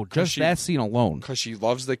Oh, just that scene alone. because she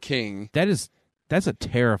loves the king. That's a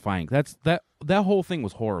terrifying. That whole thing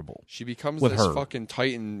was horrible. She becomes With this her. fucking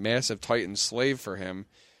Titan, massive Titan slave for him,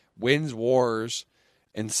 wins wars,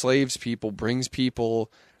 enslaves people, brings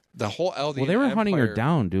people. The whole Eldian Well, they were hunting her Empire-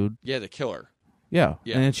 down, dude. Yeah, to kill her. Yeah.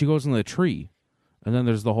 Yeah. And then she goes in the tree. And then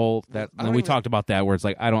there's the whole that I and don't we even- talked about that where it's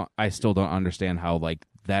like I still don't understand how like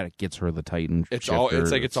that gets her the Titan. It's shifter.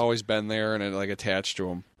 like it's always been there and it like attached to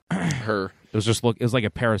him. Her. It was like a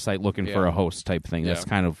parasite looking for Yeah. a host type thing. Yeah.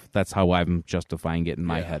 That's how I'm justifying it in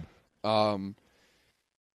my Yeah. head.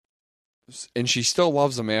 And she still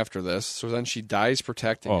loves him after this. So then she dies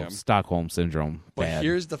protecting Oh, him. Stockholm syndrome. But Bad.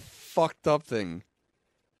 here's the fucked up thing.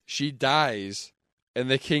 She dies and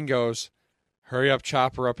the king goes, "Hurry up,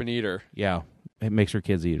 chop her up and eat her." Yeah. It makes her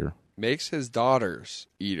kids eat her. Makes his daughters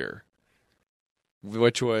eat her.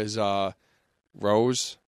 Which was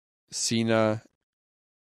Rose, Cena,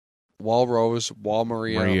 Wall Rose, Wall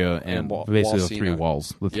Maria, and Wall, basically Wall the Cena. three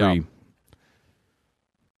walls. The Yeah. three.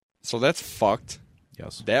 So that's fucked.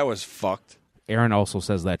 Yes. That was fucked. Aaron also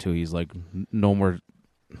says that too. He's like, no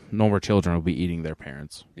more children will be eating their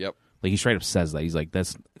parents. Yep. Like he straight up says that. He's like,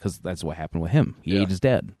 that's because that's what happened with him. He Yeah. ate his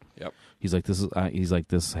dad. Yep. He's like,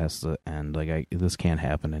 this has to end. Like this can't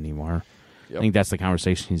happen anymore. Yep. I think that's the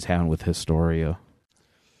conversation he's having with Historia.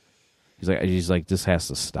 He's like, this has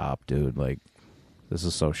to stop, dude. Like, this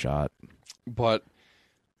is so shot. But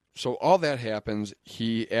so all that happens,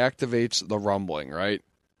 he activates the rumbling, right?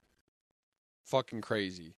 Fucking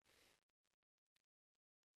crazy.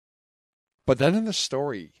 But then in the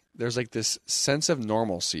story, there's like this sense of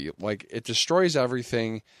normalcy. Like it destroys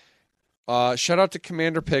everything. Shout out to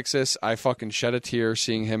Commander Pixis. I fucking shed a tear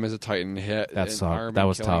seeing him as a Titan hit. That and sucked. Armin That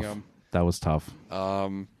was killing tough. him. That was tough.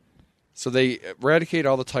 So they eradicate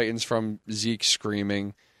all the Titans from Zeke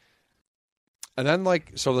screaming. And then,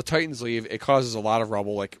 like, so the Titans leave. It causes a lot of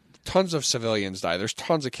rubble. Like, tons of civilians die. There's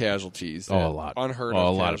tons of casualties. Oh, a lot. Unheard Oh, of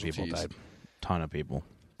a lot of casualties. people died. Ton of people.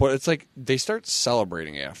 But it's like they start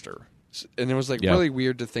celebrating after. And it was, like, Yeah. really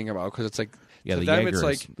weird to think about because it's like, Yeah, to the them, Jaegerist. it's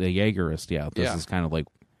like, The Jaegerist, yeah. This Yeah. is kind of like,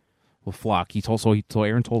 well, Flock.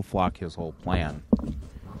 Aaron told Flock his whole plan.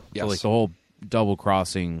 yes. So, like, the whole double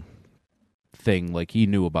crossing thing, like, he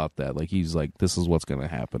knew about that. Like, he's like, this is what's going to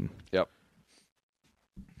happen. Yep.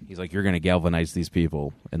 He's like, you're going to galvanize these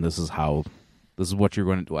people, and this is what you're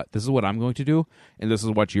going to do. This is what I'm going to do, and this is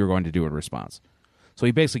what you're going to do in response. So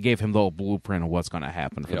he basically gave him the whole blueprint of what's going to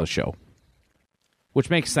happen for Yep. the show, which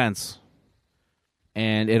makes sense.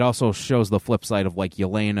 And it also shows the flip side of like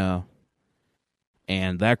Yelena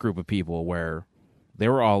and that group of people where they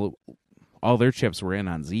were all their chips were in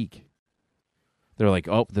on Zeke. They're like,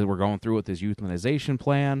 oh, we're going through with this euthanization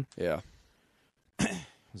plan. Yeah.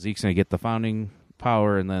 Zeke's going to get the founding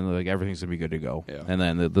power, and then like everything's going to be good to go. Yeah. And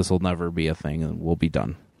then this will never be a thing, and we'll be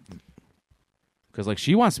done. Because like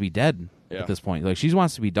she wants to be dead Yeah. at this point. Like she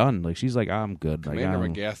wants to be done. Like she's like, I'm good. Like, Commander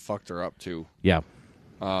I'm- McGath fucked her up, too. Yeah,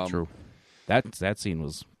 Um, true. That scene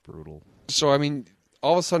was brutal. So, I mean,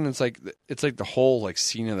 all of a sudden, it's like the whole, like,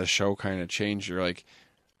 scene of the show kind of changed. You're like,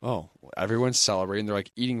 oh, everyone's celebrating. They're,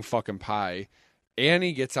 like, eating fucking pie.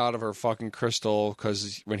 Annie gets out of her fucking crystal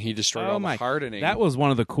because when he destroyed all the hardening. That was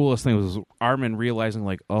one of the coolest things was Armin realizing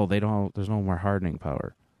like, oh, there's no more hardening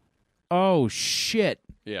power. Oh shit.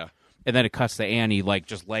 Yeah. And then it cuts to Annie like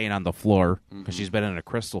just laying on the floor because she's been in a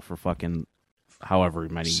crystal for fucking however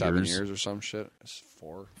many 7 years or some shit. It's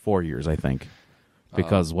 4. 4 years, I think.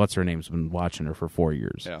 Because what's her name's been watching her for 4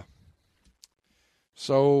 years. Yeah.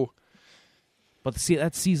 So, But see,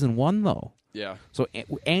 that's season 1 though. yeah. So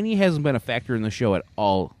Annie hasn't been a factor in the show at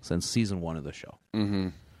all since season 1 of the show. Mm-hmm.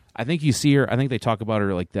 I think you see her. I think they talk about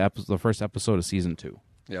her like the first episode of season 2,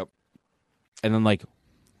 Yep. and then like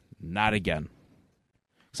not again,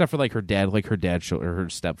 except for like her dad or her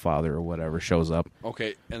stepfather or whatever shows up.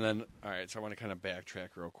 Okay, and then all right. So I want to kind of backtrack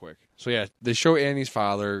real quick. So yeah, they show Annie's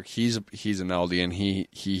father. He's an Eldian. He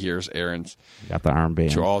hears Aaron's Got the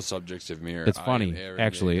armband. to all subjects of mirror. It's I funny, am Aaron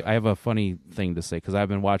actually. Yeager. I have a funny thing to say because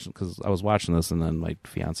I was watching this, and then my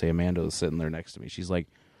fiance Amanda was sitting there next to me. She's like,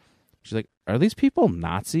 "Are these people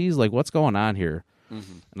Nazis? Like, what's going on here?"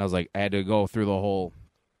 Mm-hmm. And I was like, I had to go through the whole.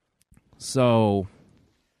 So,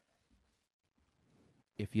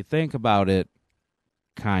 if you think about it,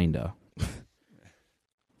 kinda,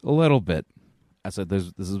 a little bit. I said,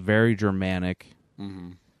 this is very Germanic.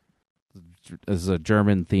 Mm-hmm. This is a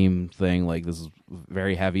German theme thing. Like, this is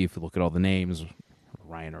very heavy if you look at all the names.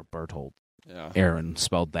 Ryan or Berthold. Aaron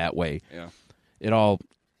spelled that way. Yeah. It all,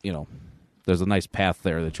 there's a nice path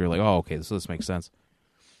there that you're like, oh, okay, so this makes sense.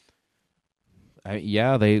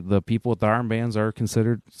 The people with the armbands are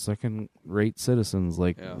considered second-rate citizens.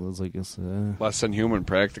 Less than human,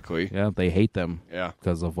 practically. Yeah, they hate them. Yeah,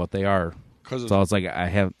 because of what they are. So it's like I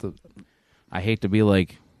hate to be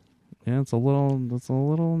like, yeah, it's a little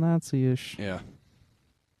Nazi-ish. Yeah,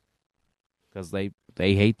 because they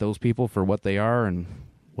hate those people for what they are and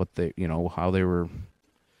what they, how they were,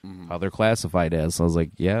 how they're classified as. So I was like,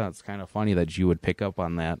 yeah, it's kind of funny that you would pick up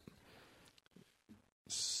on that.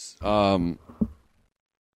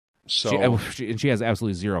 She has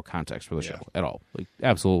absolutely zero context for the show at all. Like,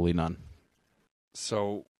 absolutely none.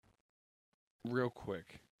 So, real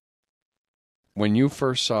quick, when you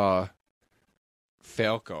first saw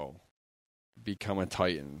Falco become a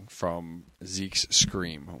Titan from Zeke's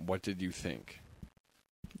scream, what did you think?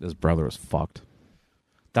 His brother was fucked.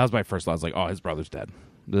 That was my first thought. I was like, oh, his brother's dead.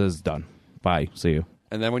 This is done. Bye. See you.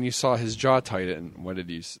 And then when you saw his jaw tighten, what did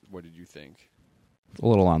you think? A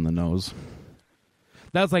little on the nose.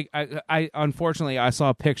 That was like, I unfortunately I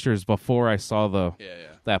saw pictures before I saw the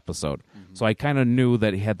episode, so I kind of knew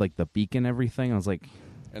that he had like the beak and everything. I was like,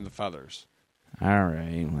 and the feathers. All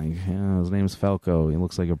right, like his name's Falco. He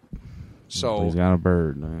looks like he's got a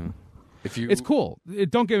bird. It's cool.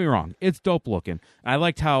 Don't get me wrong. It's dope looking. I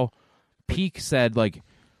liked how Peak said like,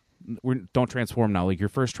 don't transform now. Like your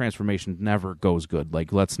first transformation never goes good.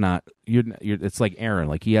 Like let's not. It's like Aaron.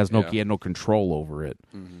 Like he had no control over it.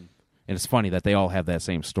 Mm-hmm. And it's funny that they all have that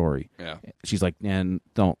same story. Yeah. She's like, and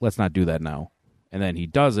let's not do that now. And then he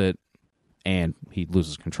does it, and he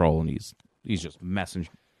loses control, and he's just messing.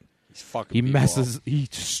 He's fucking. He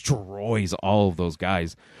destroys all of those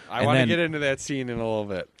guys. I want to get into that scene in a little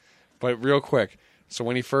bit, but real quick. So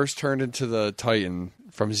when he first turned into the Titan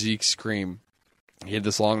from Zeke's scream, he had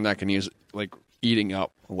this long neck, and he was like eating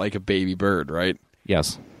up like a baby bird, right?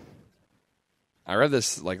 Yes. I read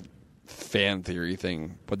this like fan theory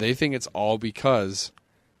thing, but they think it's all because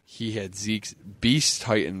he had Zeke's beast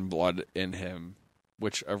Titan blood in him,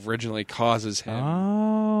 which originally causes him.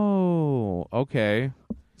 Oh, okay.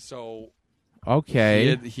 So,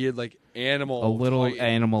 okay, he had like a little Titan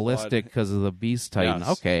animalistic because of the beast Titan. Yes.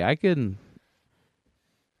 Okay, I can.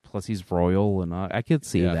 Plus, he's royal, and I could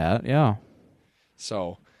see that. Yeah.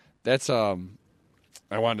 So that's I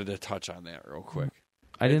wanted to touch on that real quick.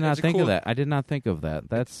 I did not think of that. I did not think of that.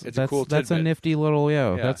 That's a cool that's a tidbit. nifty little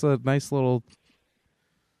That's a nice little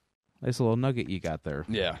nugget you got there.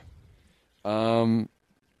 Yeah. So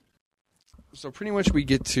pretty much we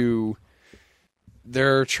get to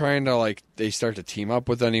they're trying to they start to team up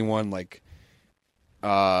with anyone you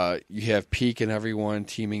have Peak and everyone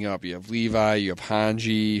teaming up. You have Levi, you have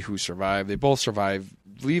Hanji who survive. They both survive.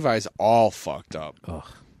 Levi's all fucked up. Ugh.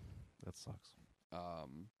 That sucks.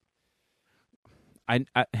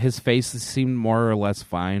 His face seemed more or less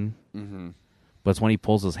fine, but it's when he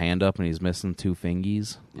pulls his hand up and he's missing two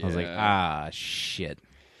fingies. I was like, shit.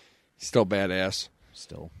 He's still badass.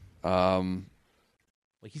 Still,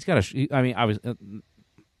 he's got to. I mean, I was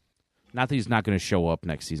not that he's not going to show up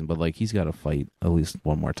next season, but he's got to fight at least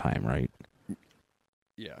one more time, right?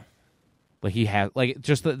 Yeah. He has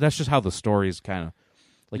that's just how the story is kind of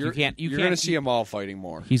You're going to see them all fighting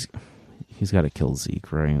more. He's got to kill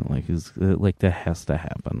Zeke, right? That has to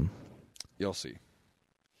happen. You'll see.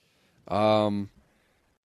 So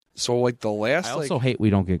the last... I also hate we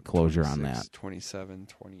don't get closure on that. 27,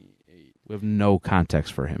 28. We have no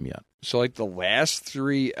context for him yet. So the last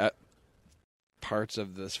three parts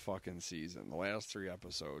of this fucking season, the last three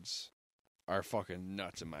episodes are fucking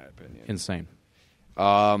nuts in my opinion. Insane.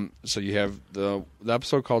 So you have the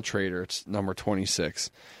episode called Traitor. It's number 26.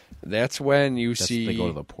 That's when see... They go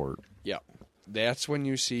to the port. Yeah. That's when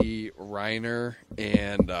you see Reiner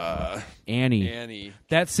and Annie.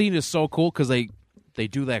 That scene is so cool because they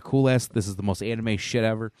do that cool ass. This is the most anime shit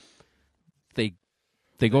ever. They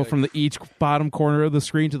go from each bottom corner of the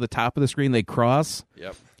screen to the top of the screen. They cross.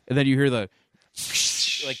 Yep. And then you hear the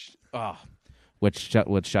which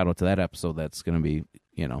shout out to that episode. That's going to be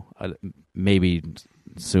maybe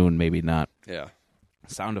soon, maybe not. Yeah.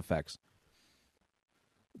 Sound effects.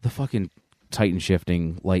 The fucking Titan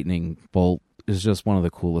shifting lightning bolt is just one of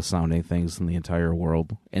the coolest sounding things in the entire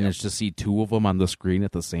world. And it's just see two of them on the screen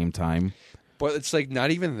at the same time. But it's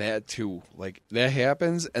not even that too. That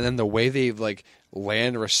happens, and then the way they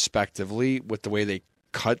land respectively with the way they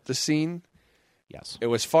cut the scene. Yes. It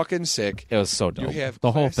was fucking sick. It was so dope.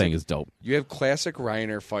 The whole thing is dope. You have classic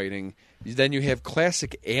Reiner fighting. Then you have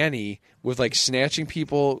classic Annie with snatching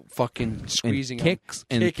people, fucking squeezing and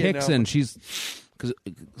kicks, and she's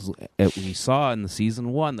because we saw in the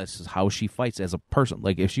season 1, this is how she fights as a person.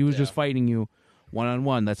 Like if she was just fighting you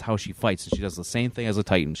one-on-one, that's how she fights. She does the same thing as a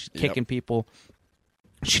Titan. She's kicking people.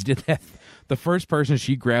 She did that. The first person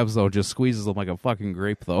she grabs, though, just squeezes them like a fucking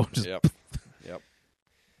grape, though. Just Yep.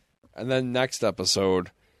 And then next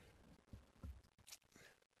episode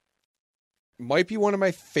might be one of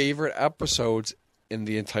my favorite episodes in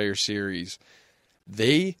the entire series.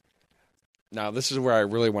 Now, this is where I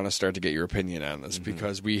really want to start to get your opinion on this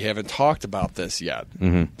because we haven't talked about this yet.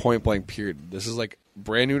 Point blank, period. This is like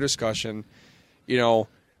brand new discussion. You know,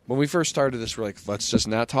 when we first started this, we're like, let's just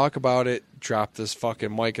not talk about it. Drop this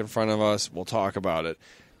fucking mic in front of us. We'll talk about it.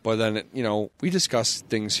 But then, you know, we discuss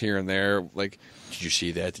things here and there. Like, did you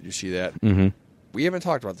see that? Did you see that? We haven't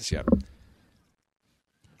talked about this yet.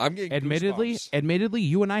 I'm getting goosebumps. Admittedly,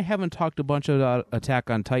 you and I haven't talked a bunch of Attack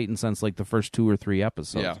on Titan since like the first 2 or 3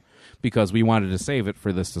 episodes. Yeah. Because we wanted to save it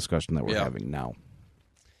for this discussion that we're having now.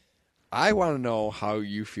 I want to know how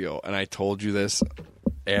you feel, and I told you this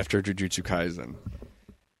after Jujutsu Kaisen.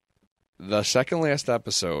 The second last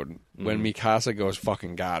episode, when Mikasa goes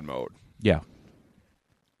fucking God mode. Yeah.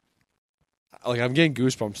 Like, I'm getting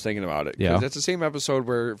goosebumps thinking about it. Yeah. That's the same episode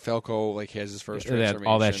where Falco, like, has his first transformation.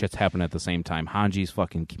 All that shit's happening at the same time. Hanji's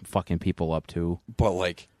fucking people up, too. But,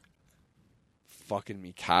 like, fucking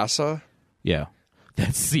Mikasa? Yeah.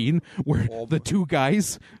 That scene where the 2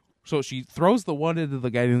 guys... So she throws the one into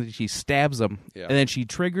the guy and she stabs him. Yeah. And then she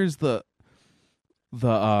triggers the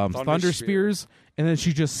Thunder Spears. And then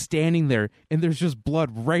she's just standing there. And there's just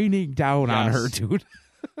blood raining down on her, dude.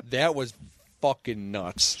 That was fucking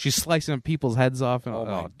nuts. She's slicing people's heads off. And,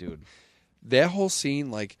 Oh, dude. That whole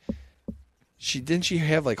scene, like, she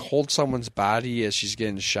have like hold someone's body as she's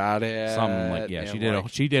getting shot at. Something like and, she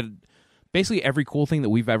did. She did basically every cool thing that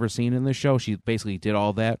we've ever seen in this show. She basically did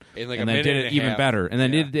all that, in like and a then minute did it and a even half. better, and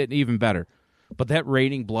then did it even better. But that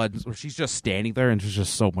raining blood, where she's just standing there, and there's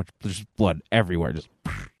just so much, there's blood everywhere. Just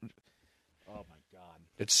oh my god,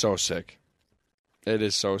 it's so sick. It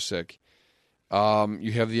is so sick.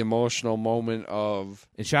 You have the emotional moment of...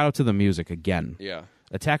 And shout out to the music again. Yeah.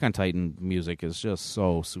 Attack on Titan music is just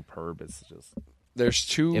so superb. It's just...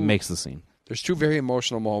 It makes the scene. There's 2 very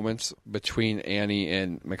emotional moments between Annie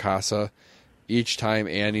and Mikasa. Each time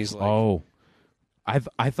Annie's like... Oh.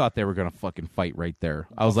 I thought they were going to fucking fight right there.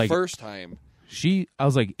 I was like... First time. I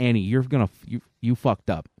was like, Annie, you're going to... You fucked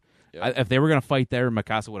up. Yeah. If they were going to fight there,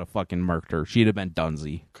 Mikasa would have fucking murked her. She'd have been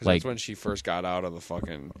Dunsey. Because that's when she first got out of the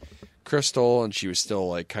fucking crystal, and she was still,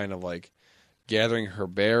 like, kind of, like, gathering her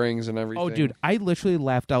bearings and everything. Oh, dude, I literally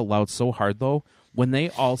laughed out loud so hard, though, when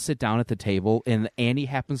they all sit down at the table, and Annie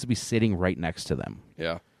happens to be sitting right next to them.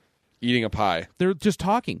 Yeah. Eating a pie. They're just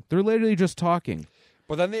talking. They're literally just talking.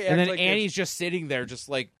 But then they act And then like Annie's just sitting there, just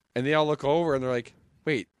like... And they all look over, and they're like,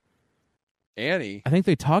 wait, Annie? I think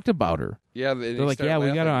they talked about her. Yeah, they're like, yeah,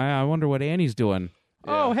 we got to... I wonder what Annie's doing.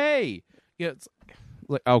 Yeah. Oh, hey! Yeah, it's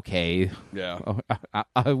like, okay. Yeah.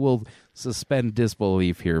 I will suspend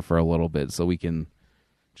disbelief here for a little bit so we can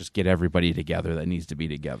just get everybody together that needs to be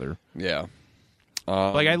together. Yeah.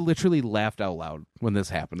 Like, I literally laughed out loud when this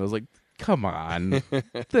happened. I was like, come on.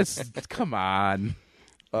 Come on.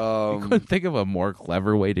 I couldn't think of a more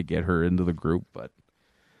clever way to get her into the group, but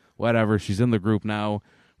whatever. She's in the group now.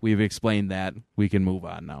 We've explained that. We can move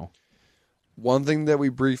on now. One thing that we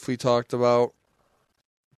briefly talked about,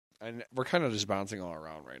 and we're kind of just bouncing all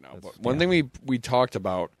around right now, but one thing we talked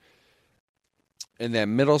about in that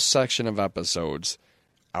middle section of episodes,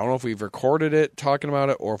 I don't know if we've recorded it talking about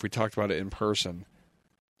it or if we talked about it in person,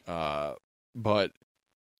 but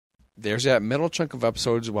there's that middle chunk of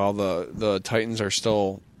episodes while the Titans are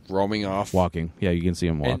still roaming off. Walking. Yeah, you can see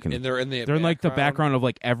them walking. And they're in the They're in like the background of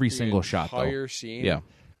like every the single shot, though. entire scene. Yeah.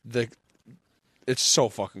 It's so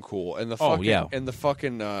fucking cool. And the fucking, yeah. And the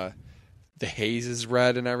fucking, the haze is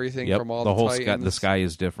red and everything Yep. from all the whole Titans. the sky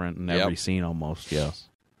is different in every scene almost, yes.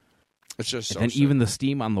 It's just so And sick. even the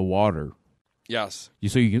steam on the water. Yes.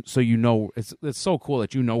 So you know it's so cool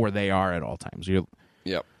that you know where they are at all times. Yep.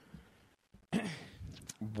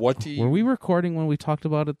 What do you... Were we recording when we talked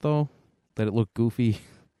about it though? That it looked goofy?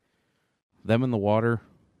 Them in the water?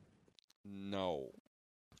 No.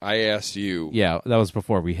 I asked you. Yeah, that was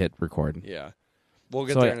before we hit record. Yeah. We'll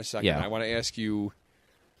get So, there in a second. yeah. I want to ask you...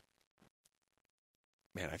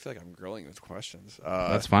 Man, I feel like I'm grilling with questions.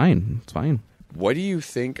 That's fine. It's fine. What do you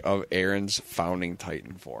think of Aaron's founding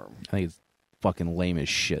Titan form? I think it's fucking lame as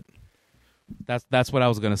shit. That's what I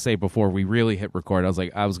was gonna say before we really hit record.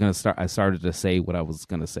 I started to say what I was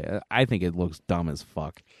gonna say. I think it looks dumb as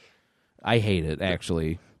fuck. I hate it,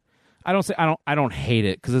 actually. I don't hate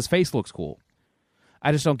it because his face looks cool.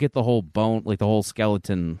 I just don't get the whole bone, like the whole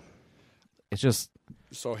skeleton It's just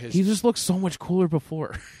So he just looked so much cooler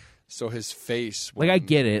before. So his face, Like I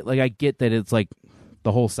get it. Like I get that it's like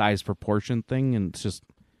the whole size proportion thing, and it's just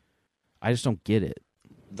I just don't get it.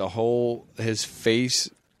 his face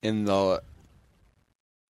in the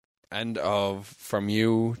end of From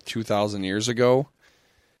You 2,000 years ago,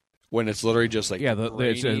 when it's literally just like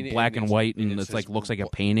it's black and white, and it's like looks like a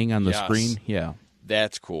painting on the screen. Yeah,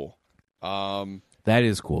 that's cool. that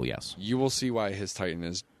is cool. Yes. You will see why his Titan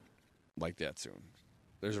is like that soon.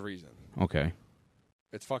 There's a reason. Okay.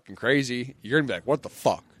 It's fucking crazy. You're gonna be like, what the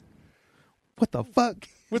fuck? What the fuck?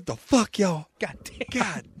 What the fuck, yo? God damn.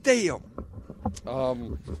 God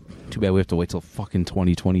damn. Too bad we have to wait till fucking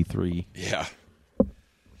 2023. Yeah.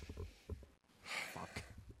 Fuck.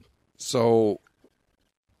 So,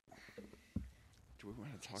 do we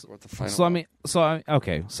want to talk about the final?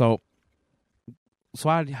 Okay. So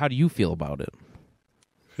how do you feel about it?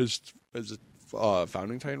 His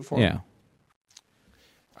founding Titan form. Yeah.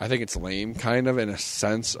 I think it's lame, kind of in a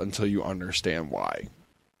sense, until you understand why.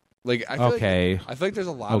 Like, I feel like there's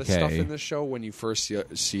a lot of stuff in this show when you first see it,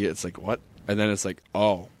 it's like, what? And then it's like,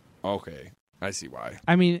 oh, okay, I see why.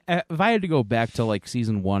 I mean, if I had to go back to like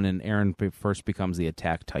season 1 and Eren first becomes the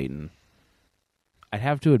Attack Titan, I'd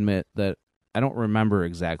have to admit that I don't remember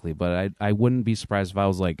exactly, but I wouldn't be surprised if I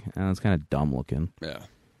was like, it's kind of dumb looking. Yeah.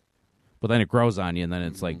 But then it grows on you, and then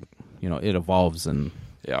it's like, it evolves and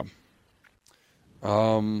yeah.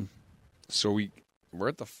 So we're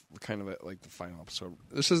at the kind of at like the final episode.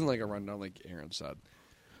 This isn't like a rundown, like Aaron said.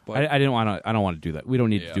 But I don't want to do that. We don't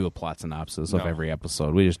need to do a plot synopsis of every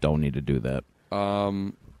episode. We just don't need to do that.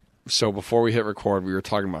 So before we hit record, we were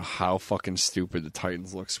talking about how fucking stupid the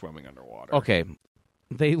Titans look swimming underwater. Okay,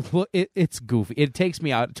 they look. It's goofy. It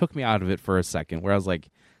took me out of it for a second, where I was like,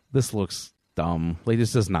 "This looks dumb. Like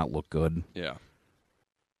this does not look good." Yeah.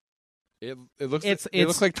 It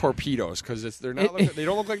looks like torpedoes because they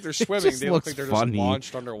don't look like they're swimming. They look like they're just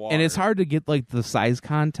launched underwater. And it's hard to get like the size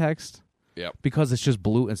context. Yep. Because it's just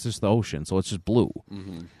blue. It's just the ocean, so it's just blue.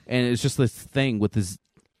 Mm-hmm. And it's just this thing with this.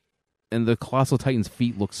 And the Colossal Titan's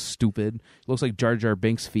feet look stupid. It looks like Jar Jar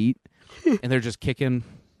Binks' feet, and they're just kicking.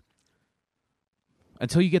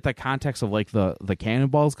 Until you get the context of like the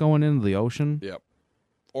cannonballs going into the ocean. Yep.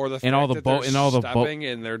 Or the and all the boat and all the boat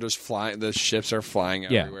and they're just flying. The ships are flying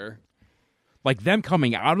everywhere. Like, them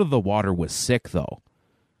coming out of the water was sick, though.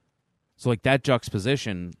 So, like, that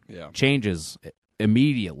juxtaposition changes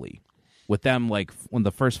immediately. With them, like, when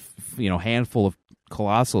the first, handful of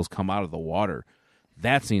Colossals come out of the water,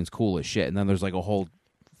 that scene's cool as shit. And then there's, like, a whole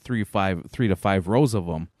 3 to 5 rows of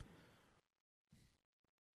them.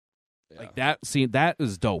 Yeah. Like, that scene, that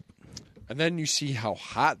is dope. And then you see how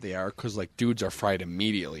hot they are, because, like, dudes are fried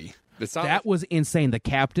immediately. That was insane. The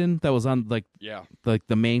captain that was on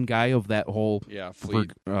the main guy of that whole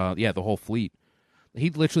fleet. The whole fleet. He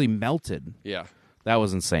literally melted. Yeah, that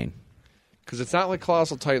was insane. Because it's not like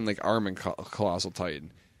Colossal Titan, like Armin Colossal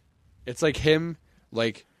Titan. It's like him,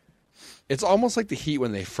 like it's almost like the Heat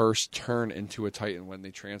when they first turn into a Titan when they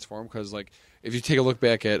transform. Because like if you take a look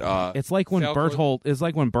back at, it's like when Bertholdt. It's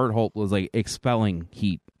like when Bertholdt was like expelling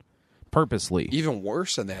Heat purposely. Even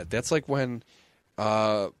worse than that. That's like when.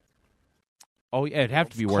 Oh yeah, it'd have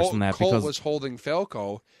to be worse than that Colt because was holding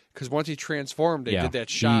Falco because once he transformed, they did that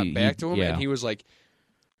shot back to him, and he was like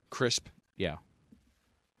crisp. Yeah.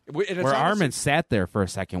 Where Armin sat there for a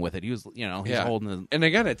second with it, he was, he's holding the. And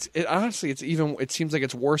again, it seems like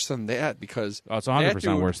it's worse than that because it's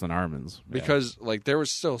 100% worse than Armin's because like there was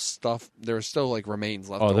still like remains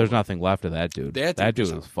left. Oh, there's nothing left of that dude. That dude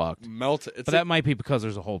is fucked. Melted. But that might be because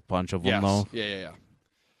there's a whole bunch of them though. Yeah.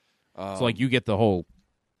 So like you get the whole.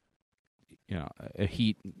 A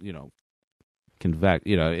heat, convect,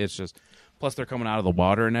 it's just, plus they're coming out of the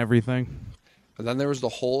water and everything. And then there was the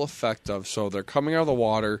whole effect of, so they're coming out of the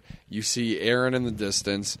water, you see Eren in the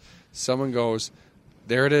distance, someone goes,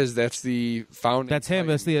 there it is, that's the founding That's him,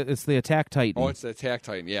 Titan. it's the Attack Titan. Oh, it's the Attack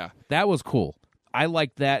Titan, yeah. That was cool. I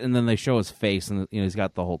liked that, and then they show his face, and he's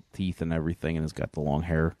got the whole teeth and everything, and he's got the long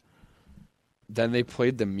hair. Then they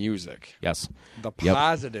played the music. Yes. The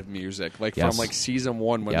positive music, from like season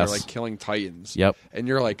 1 when they're like killing Titans. Yep. And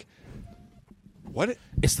you're like, what?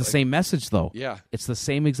 It's the same message though. Yeah. It's the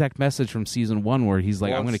same exact message from season 1 where he's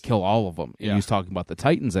like, I'm going to kill all of them. And he's talking about the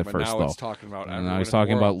Titans at first now though. It's talking about and now he's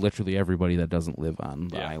talking about literally everybody that doesn't live on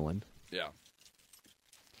the island. Yeah.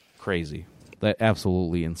 Crazy. That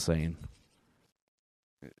absolutely insane.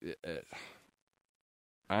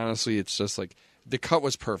 Honestly, it's just like the cut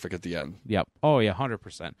was perfect at the end. Yep. Oh yeah,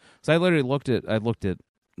 100%. So I literally looked at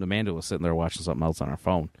Amanda was sitting there watching something else on her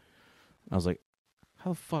phone. I was like, how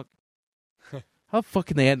the fuck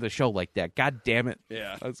can they end the show like that? God damn it.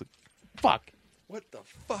 Yeah. I was like, fuck? What the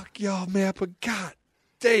fuck, y'all, Mappa? God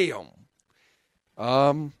damn.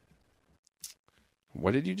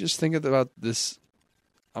 What did you just think about this?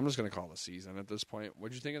 I'm just going to call it a season at this point. What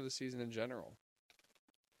did you think of the season in general?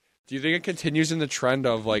 Do you think it continues in the trend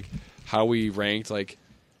of, like, how we ranked? Like,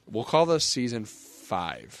 we'll call this season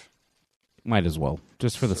 5. Might as well,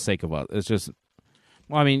 just for the sake of it. It's just,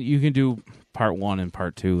 well, I mean, you can do part 1 and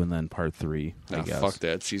part 2 and then part 3. I guess. Fuck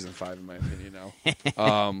that. Season 5, in my opinion, now.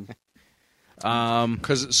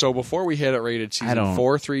 Because so before we had it rated season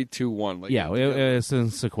 4, 3, 2, 1. Like, yeah, it's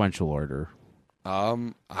in sequential order.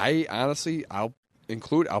 I honestly, I'll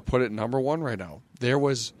put it number 1 right now. There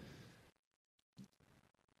was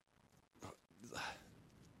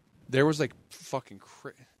like fucking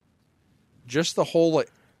just the whole,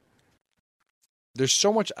 like, there's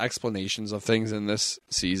so much explanations of things in this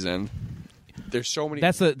season. There's so many.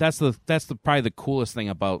 That's probably the coolest thing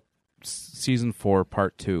about season 4,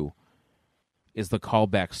 part 2, is the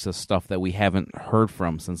callbacks to stuff that we haven't heard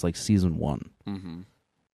from since, like, season 1. Mm-hmm.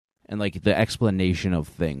 And, like, the explanation of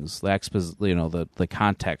things, the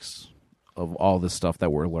context of all this stuff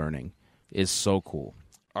that we're learning is so cool.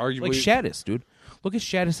 Arguably, like Shaddis, dude. Look at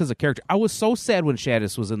Shaddis as a character. I was so sad when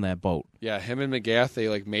Shaddis was in that boat. Yeah, him and McGath, they,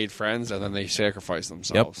 like, made friends and then they sacrificed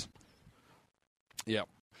themselves. Yep.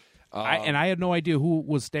 I had no idea who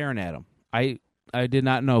was staring at him. I did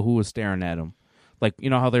not know who was staring at him. Like, you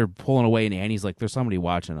know how they're pulling away and Annie's like, there's somebody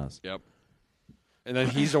watching us. Yep. And then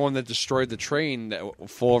he's the one that destroyed the train that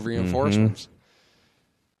full of reinforcements.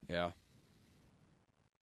 Mm-hmm. Yeah.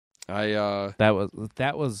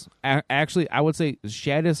 That was actually, I would say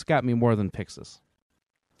Shaddis got me more than Pixis.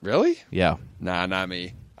 Really? Yeah. Nah, not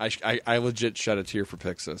me. I legit shed a tear for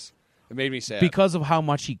Pixis. It made me sad because of how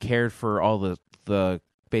much he cared for all the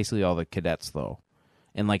basically all the cadets, though,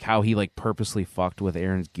 and like how he like purposely fucked with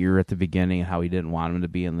Aaron's gear at the beginning, and how he didn't want him to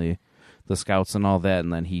be in the scouts and all that,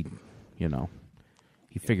 and then he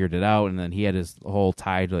figured it out, and then he had his whole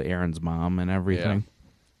tie to Aaron's mom and everything. Yeah.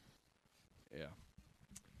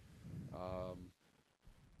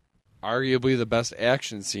 Arguably the best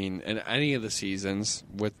action scene in any of the seasons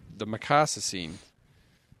with the Mikasa scene.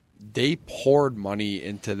 They poured money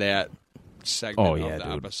into that segment of the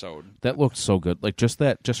episode. That looked so good. Like just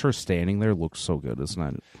her standing there looks so good. It's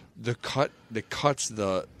not the cuts,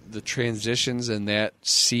 the transitions in that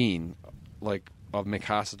scene, like of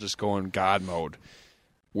Mikasa just going God mode,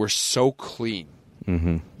 were so clean.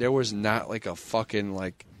 Mm-hmm. There was not like a fucking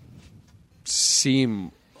like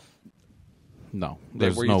seam. No,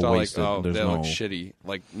 there's where no you thought, wasted. like, oh, there's that no looks shitty.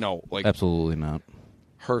 Like no, like absolutely not.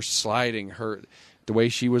 Her sliding, the way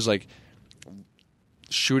she was like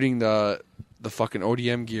shooting the fucking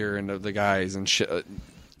ODM gear into the guys and shit.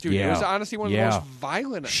 Dude, it was honestly one of the most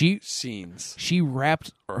violent scenes. She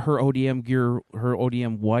wrapped her ODM gear, her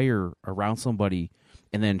ODM wire around somebody,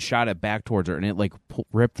 and then shot it back towards her, and it like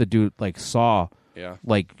ripped the dude, like saw,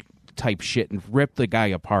 like type shit, and ripped the guy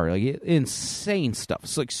apart. Like insane stuff.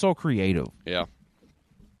 It's like so creative. Yeah.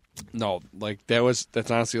 No, like that's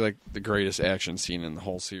honestly like the greatest action scene in the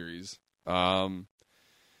whole series. Then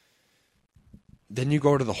you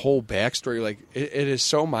go to the whole backstory. Like it is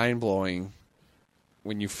so mind blowing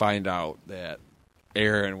when you find out that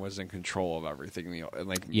Eren was in control of everything. And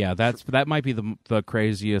like that might be the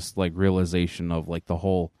craziest like realization of like the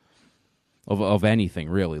whole of anything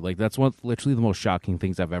really. Like that's literally the most shocking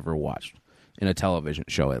things I've ever watched in a television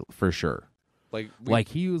show for sure. Like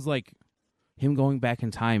he was like him going back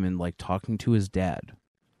in time and like talking to his dad.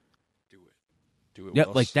 Do it. Yeah,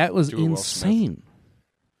 like that was insane.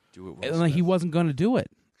 Do it. And like he wasn't going to do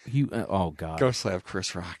it. Oh god. Go slap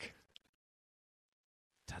Chris Rock.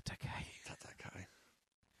 Tatakai.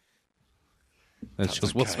 That's That's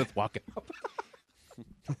just Will Smith walking up.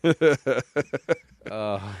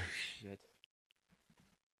 Oh shit.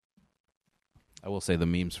 I will say the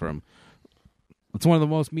memes from it's one of the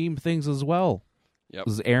most meme things as well. Yep.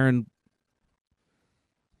 Was Eren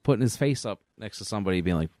putting his face up next to somebody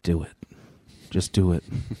being like, do it. Just do it.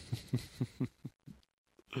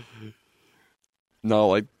 No,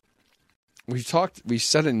 like we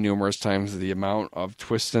said it numerous times, the amount of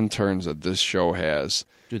twists and turns that this show has.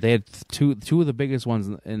 Dude, they had two of the biggest ones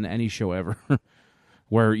in any show ever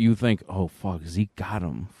where you think, oh fuck, Zeke got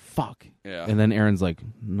him. Fuck. Yeah. And then Eren's like,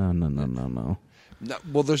 no. No,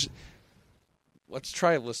 well, let's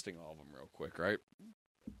try listing all of them real quick, right?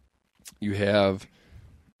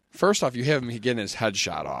 First off, you have him getting his head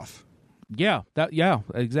shot off. Yeah,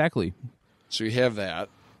 exactly. So you have that.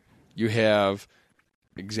 You have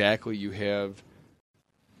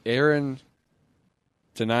Eren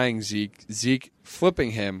denying Zeke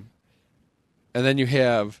flipping him, and then you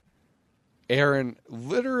have Aaron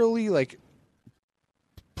literally like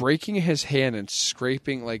breaking his hand and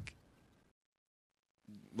scraping like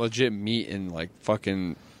legit meat and like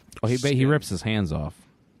fucking. Oh, he rips his hands off.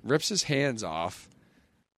 Rips his hands off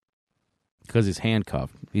because he's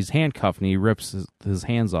handcuffed. He's handcuffed and he rips his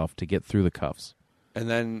hands off to get through the cuffs. And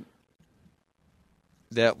then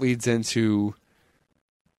that leads into,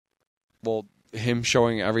 well, him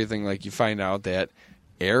showing everything. Like, you find out that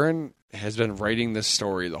Aaron has been writing this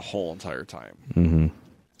story the whole entire time.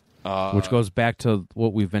 Mm-hmm. Which goes back to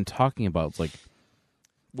what we've been talking about. It's like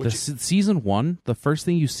season 1, the first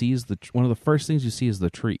thing you see is one of the first things you see is the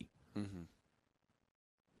tree. Mm-hmm.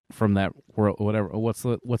 From that world, whatever. What's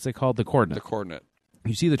it called? The coordinate. The coordinate.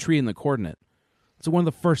 You see the tree in the coordinate. It's one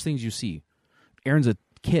of the first things you see. Aaron's a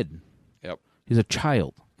kid. Yep. He's a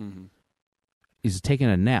child. Mm-hmm. He's taking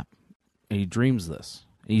a nap, and he dreams this.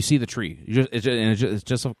 And you see the tree. It's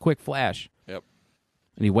just a quick flash. Yep.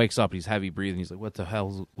 And he wakes up. He's heavy breathing. He's like, "What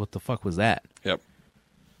the fuck was that?" Yep.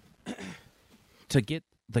 To get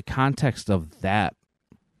the context of that,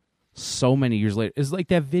 so many years later, it's like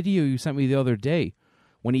that video you sent me the other day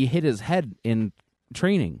when he hit his head in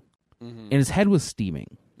training, and his head was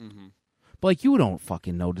steaming. Mm-hmm. But like, you don't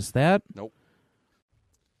fucking notice that. Nope.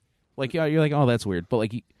 Like, you're like, oh, that's weird. But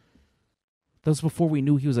like, that was before we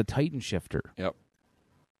knew he was a Titan shifter. Yep.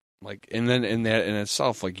 Like, and then in that in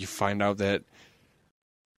itself, like, you find out that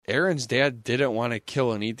Aaron's dad didn't want to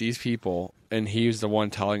kill and eat these people, and he was the one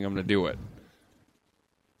telling him to do it.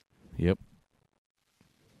 Yep.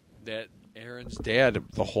 That Aaron's dad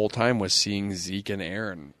the whole time was seeing Zeke and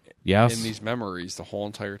Aaron. Yes. In these memories the whole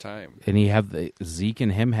entire time. And Zeke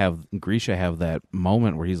and Grisha have that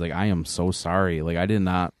moment where he's like, I am so sorry. Like, I did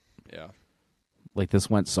not. Yeah. Like, this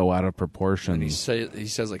went so out of proportion. And he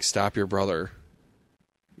says, like, stop your brother.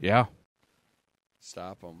 Yeah.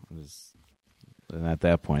 Stop him. And at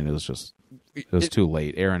that point, it was too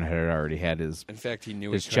late. Aaron had already had his. In fact, he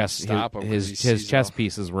knew his chest. Stop him. His chess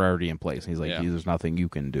pieces were already in place. He's like, there's nothing you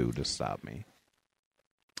can do to stop me.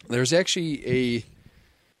 There's actually a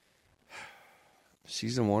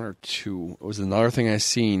season 1 or 2. It was another thing I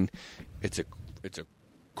seen. It's a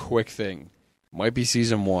quick thing. Might be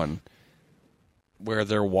season 1, where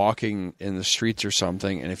they're walking in the streets or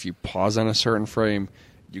something, and if you pause on a certain frame,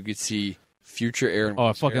 you could see future Aaron. Oh,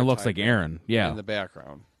 it fucking looks like Aaron. Yeah, in the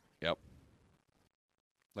background. Yep.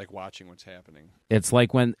 Like watching what's happening. It's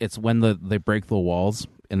like when they break the walls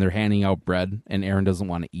and they're handing out bread, and Aaron doesn't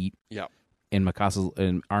want to eat. Yep. And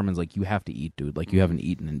and Armin's like, you have to eat, dude. Like, you haven't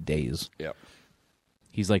eaten in days. Yep.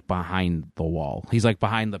 He's like behind the wall. He's like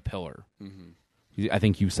behind the pillar. Mm-hmm. I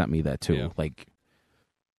think you sent me that too. Yeah. Like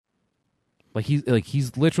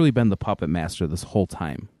he's literally been the puppet master this whole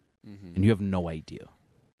time, and you have no idea.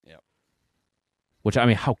 Yep. Which, I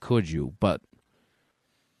mean, how could you? But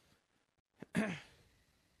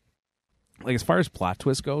like, as far as plot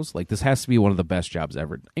twist goes, like, this has to be one of the best jobs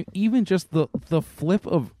ever. Even just the flip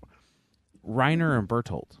of Reiner and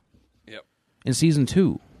Bertolt. Yep. In season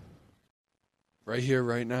 2. Right here,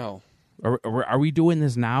 right now. Are we doing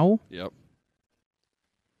this now? Yep.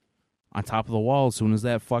 On top of the wall, as soon as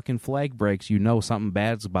that fucking flag breaks, you know something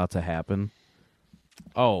bad's about to happen.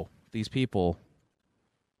 Oh, these people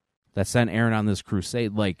that sent Aaron on this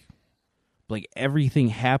crusade, like everything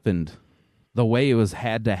happened the way it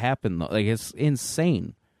had to happen. Like, it's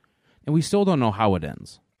insane. And we still don't know how it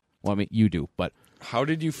ends. Well, I mean, you do, but... How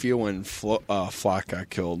did you feel when Flock got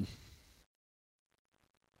killed?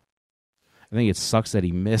 I think it sucks that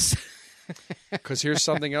he missed. Because here's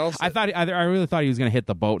something else. I really thought he was going to hit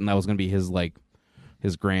the boat, and that was going to be his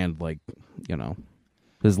grand, like,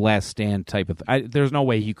 his last stand type of thing. There's no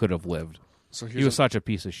way he could have lived. So he was such a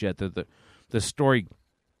piece of shit that the story,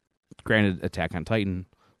 granted, Attack on Titan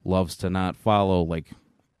loves to not follow like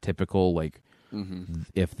typical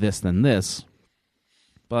if this then this.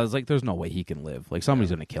 But I was like, there's no way he can live. Like, somebody's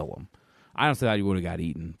going to kill him. I honestly thought he would have got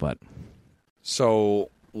eaten, but... So,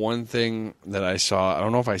 one thing that I saw, I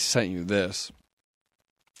don't know if I sent you this,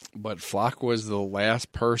 but Flock was the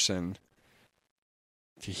last person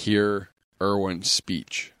to hear Erwin's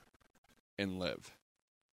speech and live.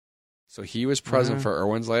 So, he was present for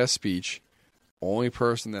Erwin's last speech, only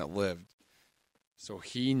person that lived. So,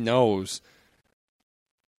 he knows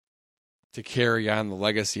to carry on the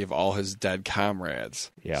legacy of all his dead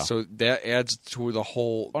comrades. Yeah. So that adds to the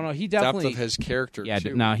whole he depth of his character,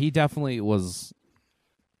 too. No, he definitely was...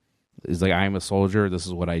 He's like, I am a soldier. This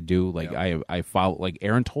is what I do. Like, I follow... Like,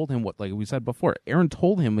 Aaron told him what... Like we said before, Aaron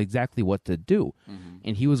told him exactly what to do. Mm-hmm.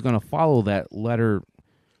 And he was going to follow that letter,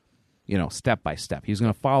 step by step. He was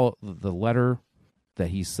going to follow the letter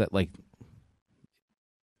that he said, like,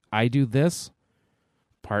 I do this...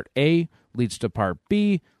 part A leads to part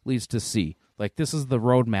B, leads to C. Like, this is the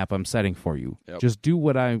roadmap I'm setting for you. Yep. Just do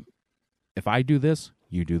if I do this,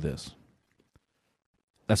 you do this.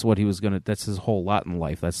 That's what he was that's his whole lot in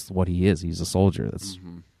life. That's what he is. He's a soldier. That's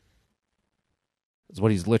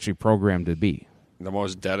what he's literally programmed to be. The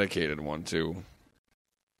most dedicated one, too.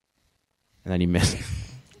 And then he missed.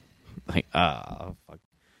 Like, fuck.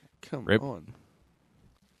 Come Rip. on.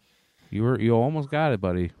 You almost got it,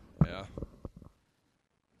 buddy. Yeah.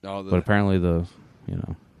 No, But apparently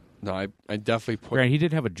no, I definitely put... Granted, he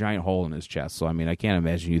did have a giant hole in his chest, so I mean, I can't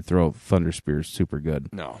imagine you'd throw Thunder Spears super good.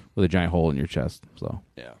 No. With a giant hole in your chest, so.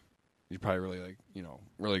 Yeah. You're probably really,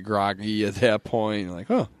 really groggy at that point. You're like,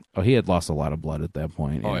 huh. Oh, he had lost a lot of blood at that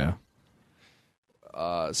point. Oh, yeah.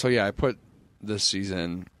 I put this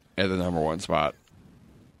season at the number 1 spot.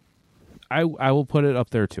 I will put it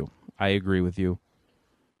up there, too. I agree with you.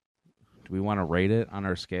 Do we want to rate it on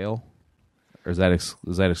our scale? Or is that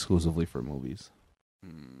exclusively for movies?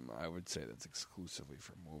 I would say that's exclusively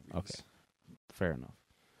for movies. Okay. Fair enough.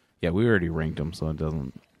 Yeah, we already ranked them, so it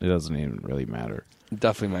doesn't even really matter.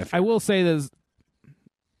 Definitely my favorite. I will say this.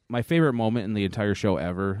 My favorite moment in the entire show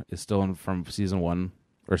ever is still from season 1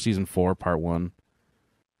 or season 4, part 1,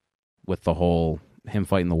 with the whole him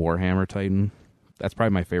fighting the Warhammer Titan. That's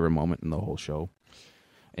probably my favorite moment in the whole show.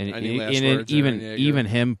 And even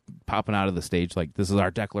him popping out of the stage like, this is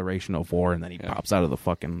our declaration of war, and then he pops out of the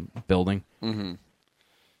fucking building. Mm-hmm.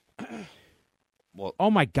 Well,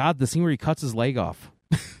 oh my God, the scene where he cuts his leg off.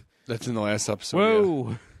 That's in the last episode. Whoa.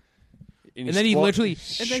 Yeah. And then he literally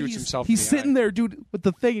shoots himself. He's sitting there, dude, with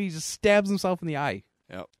the thing, and he just stabs himself in the eye.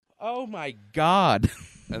 Yep. Oh my God.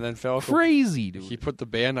 And then Falco, crazy, dude. He put the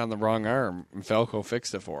band on the wrong arm, and Falco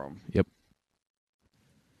fixed it for him. Yep.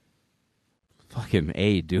 Fucking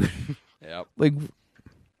A, dude. Yep. Like,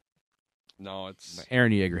 no, it's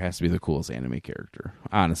Eren Yeager has to be the coolest anime character,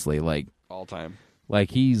 honestly. Like, all time.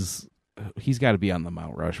 Like, he's got to be on the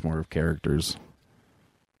Mount Rushmore of characters.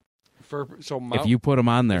 If you put him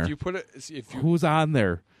on there, who's on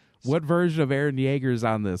there? What version of Eren Yeager is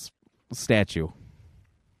on this statue?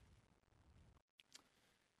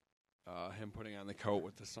 Him putting on the coat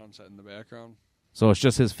with the sunset in the background. So it's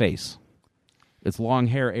just his face. It's long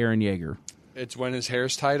hair Eren Yeager. It's when his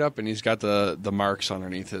hair's tied up and he's got the marks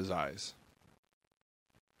underneath his eyes.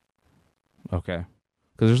 Okay.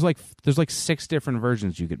 Because there's like 6 different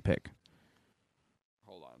versions you could pick.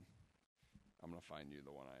 Hold on. I'm going to find you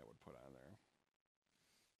the one I would put on there.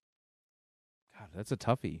 God, that's a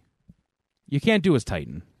toughie. You can't do his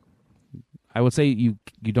Titan. I would say you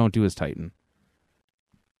don't do his Titan.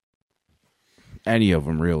 Any of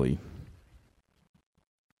them, really.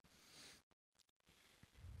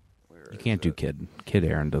 You can't do Kid. Kid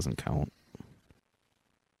Eren doesn't count.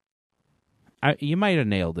 You might have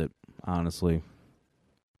nailed it, honestly.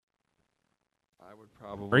 I would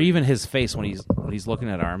probably. Or even his face when he's looking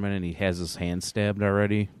at Armin and he has his hand stabbed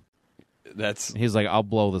already. He's like, I'll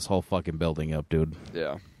blow this whole fucking building up, dude.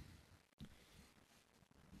 Yeah.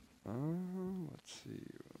 Let's see.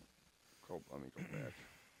 Let me go back.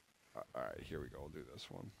 All right, here we go. I'll do this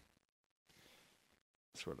one.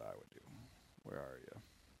 That's what I would do. Where are you?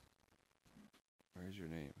 Where's your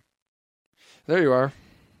name? There you are.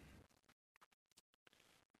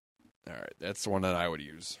 All right, that's the one that I would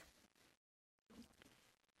use.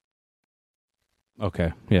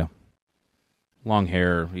 Okay, yeah. Long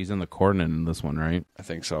hair. He's in the coordinate in this one, right? I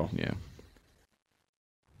think so. Yeah.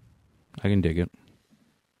 I can dig it.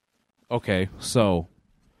 Okay, so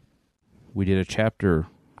we did a chapter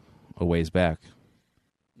a ways back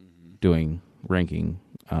doing ranking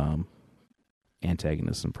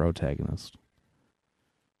antagonist and protagonist.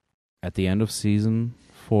 At the end of season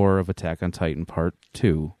 4 of Attack on Titan Part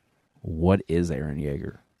 2, what is Eren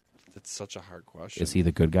Yeager? That's such a hard question. Is he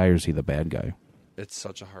the good guy or is he the bad guy? It's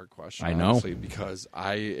such a hard question, I know. honestly, because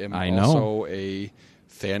I am also a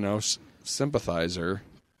Thanos sympathizer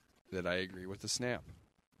that I agree with the snap.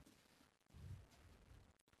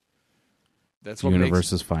 That's what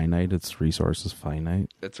universe is finite. Its resource is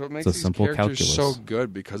finite. That's what makes these simple characters calculus. so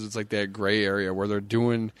good, because it's like that gray area where they're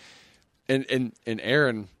doing, and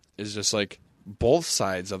Eren is just like both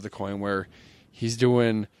sides of the coin, where he's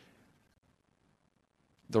doing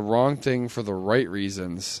the wrong thing for the right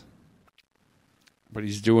reasons, but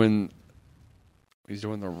he's doing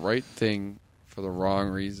the right thing for the wrong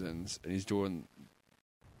reasons, and he's doing.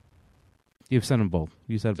 You've said them both.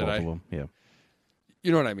 You said Did both I? of them. Yeah.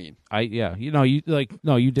 You know what I mean?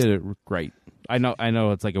 You did it right. I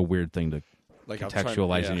know it's like a weird thing to Like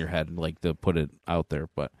contextualize in your head, like to put it out there,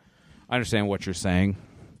 but I understand what you're saying.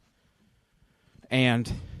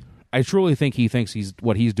 And I truly think he thinks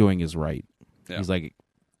what he's doing is right. Yeah. He's like,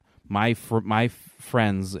 my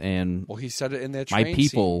friends and Well, he said it in that my train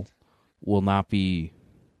people scene. will not be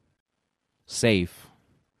safe.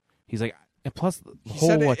 He's like, and plus the He whole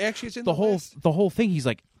said it, like, actually, it's in the the whole list. the whole thing. He's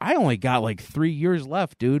like, I only got like 3 years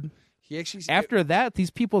left, dude. He actually After that, these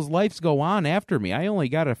people's lives go on after me. I only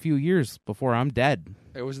got a few years before I'm dead.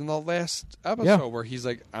 it was in the last episode where he's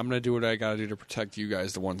like, I'm going to do what I got to do to protect you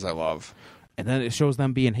guys, the ones I love. And then it shows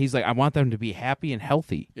them being. He's like, I want them to be happy and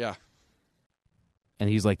healthy. Yeah. And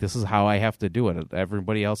he's like, this is how I have to do it.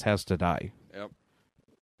 Everybody else has to die. Yep.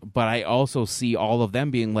 But I also see all of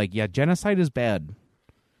them being like, yeah, genocide is bad.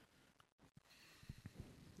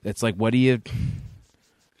 It's like, what do you...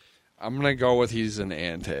 I'm going to go with he's an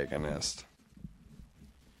antagonist.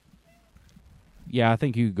 Yeah, I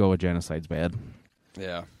think you could go with genocide's bad.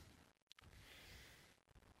 Yeah.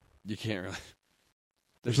 You can't really...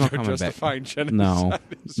 There's no coming back. justifying genocide. No,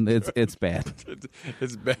 it's bad.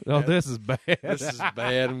 It's bad. Oh, this is bad. This is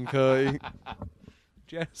bad, okay?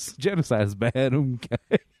 Genocide is bad.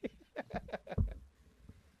 Okay.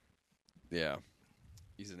 Yeah.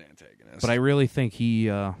 He's an antagonist. But I really think he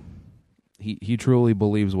truly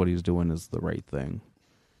believes what he's doing is the right thing.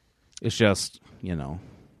 It's just,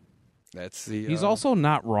 That's the... he's also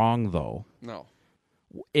not wrong, though. No.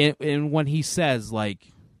 And when he says, like...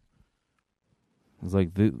 It's like,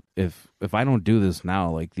 if I don't do this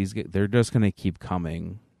now, like, they're just going to keep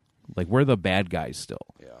coming. Like, we're the bad guys still.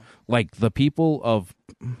 Yeah. Like, the people of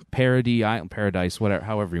Paradise, whatever,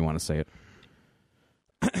 however you want to say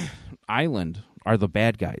it, Island are the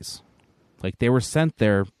bad guys. Like, they were sent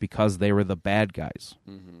there because they were the bad guys.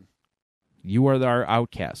 Mm-hmm. You are our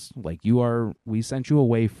outcasts. Like, we sent you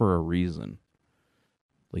away for a reason.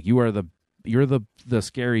 Like, you're the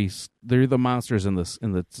scary, they're the monsters in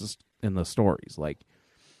the stories. Like,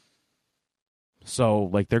 so,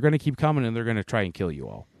 like, they're going to keep coming and they're going to try and kill you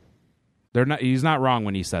all. He's not wrong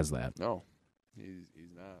when he says that. No.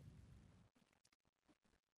 He's not.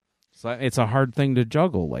 So it's a hard thing to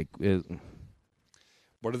juggle. Like,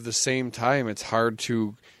 But at the same time, it's hard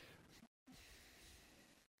to...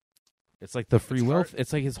 it's like the free will.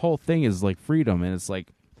 It's like his whole thing is like freedom, and it's like...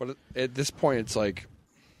 But at this point, it's like,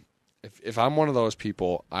 if I'm one of those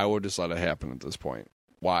people, I would just let it happen at this point.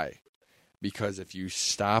 Why? Because if you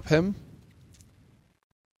stop him,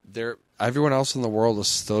 everyone else in the world is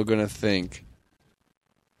still going to think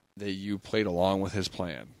that you played along with his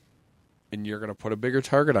plan. And you're going to put a bigger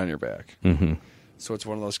target on your back. Mm-hmm. So it's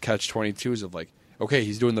one of those catch-22s of like, okay,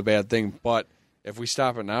 he's doing the bad thing, but if we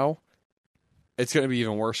stop it now, it's going to be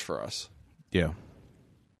even worse for us. Yeah.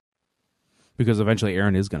 Because eventually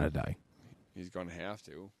Aaron is going to die. He's going to have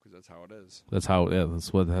to, because that's how it is.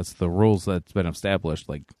 That's the rules that's been established.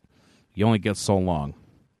 Like, you only get so long.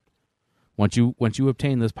 Once you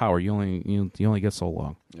obtain this power, you only get so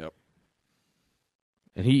long. Yep.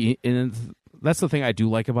 And that's the thing I do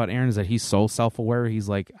like about Aaron is that he's so self-aware. He's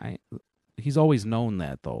like, he's always known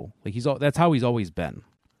that though. Like that's how he's always been.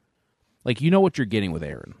 Like, you know what you're getting with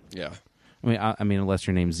Aaron. Yeah. I mean, unless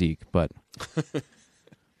your name's Zeke, but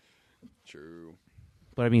True.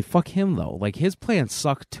 But I mean, fuck him though. Like, his plan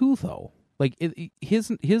sucked too, though. Like,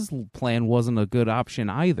 his plan wasn't a good option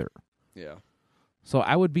either. Yeah. So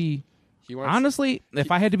I would be honestly,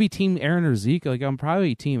 if I had to be Team Aaron or Zeke, like, I'm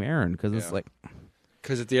probably Team Aaron because it's like,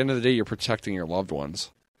 because at the end of the day, you're protecting your loved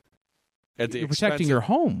ones. You're protecting your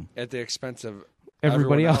home at the expense of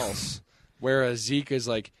everybody everyone else. Whereas Zeke is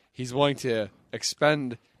like, he's willing to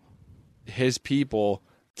expend his people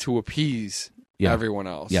to appease everyone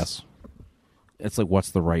else. Yes. It's like, what's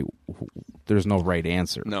the right... There's no right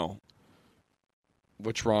answer. No.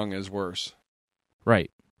 Which wrong is worse? Right.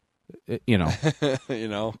 You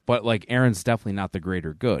know. But, like, Aaron's definitely not the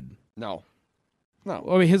greater good. No. I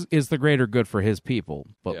mean, his is the greater good for his people,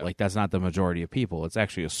 but, like, that's not the majority of people. It's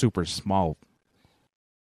actually a super small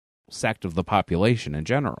sect of the population in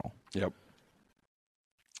general. Yep.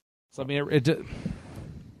 So, I mean, it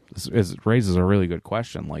raises a really good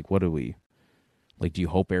question. Like, what do we... Like, do you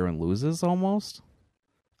hope Aaron loses almost?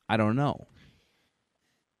 I don't know.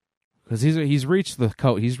 Because he's reached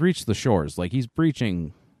the shores. Like, he's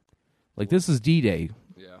breaching... Like, this is D-Day.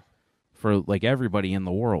 Yeah. For, like, everybody in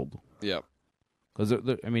the world. Yep. Because,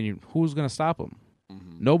 I mean, who's going to stop him?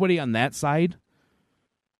 Mm-hmm. Nobody on that side.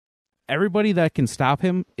 Everybody that can stop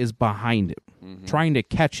him is behind him, trying to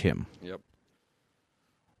catch him. Yep.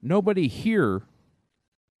 Nobody here...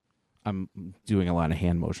 I'm doing a lot of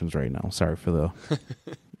hand motions right now. Sorry for the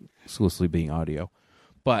exclusively being audio.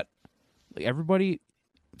 But like, everybody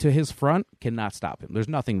to his front cannot stop him. There's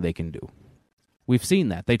nothing they can do. We've seen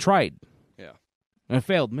that. They tried. Yeah. And it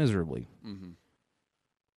failed miserably. Mm-hmm.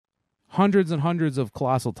 Hundreds and hundreds of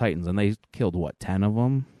colossal titans, and they killed, 10 of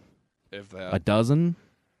them? If that. A dozen?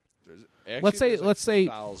 Actually, Let's say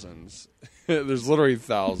thousands. There's literally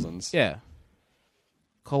thousands. Yeah.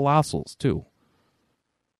 Colossals, too.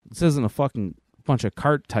 This isn't a fucking bunch of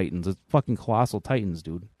cart titans. It's fucking colossal titans,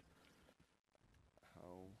 dude.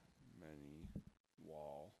 How many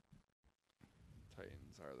wall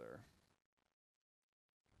titans are there?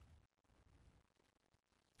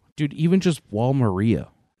 Dude, even just Wall Maria.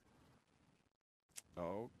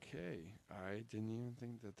 Okay. I didn't even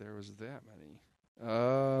think that there was that many.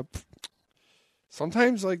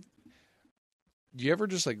 Sometimes, like, do you ever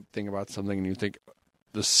just, like, think about something and you think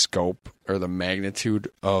the scope or the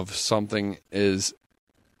magnitude of something is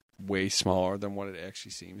way smaller than what it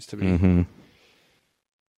actually seems to be? Mm-hmm.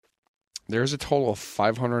 There's a total of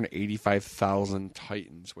 585,000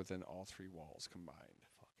 titans within all three walls combined.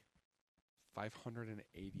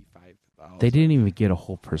 585,000. They didn't even get a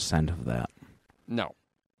whole % of that. No.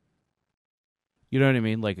 You know what I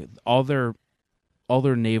mean? Like, all their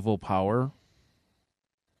naval power,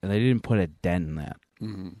 and they didn't put a dent in that.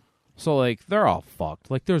 Mm-hmm. So, like, they're all fucked.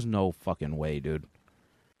 Like, there's no fucking way, dude.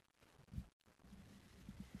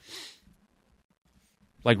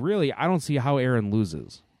 Like, really, I don't see how Aaron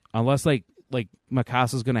loses. Unless, like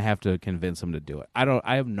Mikasa's going to have to convince him to do it.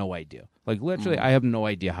 I have no idea. Like, literally, I have no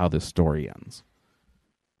idea how this story ends.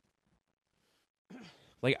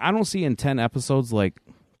 Like, I don't see in 10 episodes, like,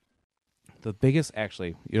 the biggest,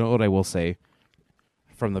 actually, you know what I will say?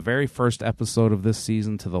 From the very first episode of this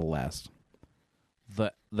season to the last,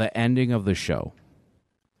 the ending of the show,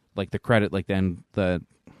 like the credit, like then the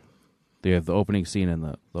opening scene and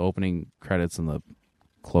the opening credits and the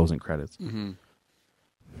closing credits. Mm-hmm.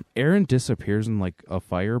 Aaron disappears in like a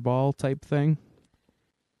fireball type thing,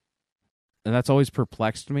 and that's always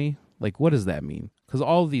perplexed me. Like, what does that mean? Because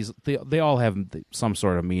all of these, they all have some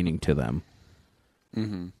sort of meaning to them.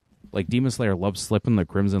 Mm-hmm. Like, Demon Slayer loves slipping the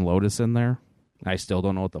Crimson Lotus in there. I still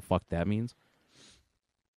don't know what the fuck that means.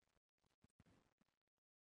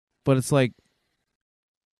 But it's like,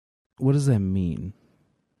 what does that mean?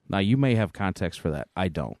 Now, you may have context for that. I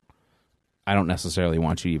don't. I don't necessarily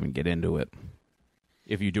want you to even get into it.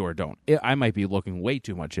 If you do or don't. I might be looking way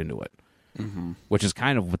too much into it. Mm-hmm. Which is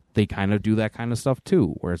kind of what they kind of do that kind of stuff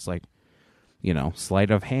too. Where it's like, you know, sleight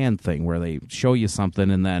of hand thing where they show you something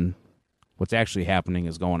and then what's actually happening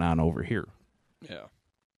is going on over here. Yeah.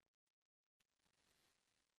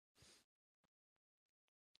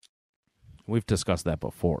 We've discussed that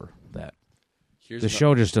before. That Here's the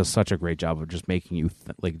show just does such a great job of just making you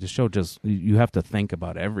like the show just you have to think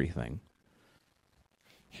about everything.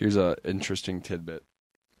 Here's a interesting tidbit,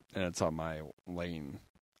 and it's on my lane.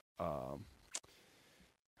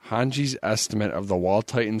 Hanji's estimate of the Wall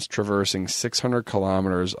Titans traversing 600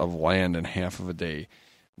 kilometers of land in half of a day.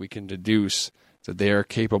 We can deduce that they are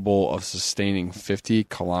capable of sustaining 50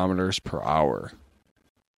 kilometers per hour.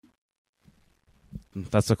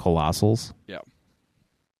 That's the Colossals? Yeah.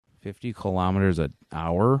 50 kilometers an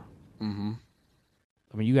hour? Mm-hmm.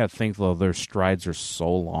 I mean, you got to think, though, their strides are so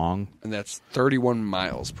long. And that's 31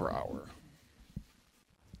 miles per hour.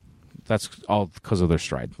 That's all because of their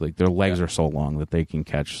stride. Like, their legs are so long that they can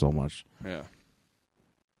catch so much. Yeah.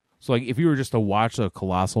 So, like, if you were just to watch a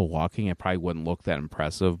Colossal walking, it probably wouldn't look that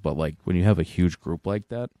impressive. But, like, when you have a huge group like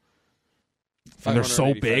that, and they're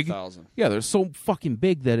so big. 585,000. Yeah, they're so fucking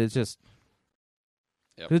big that it's just...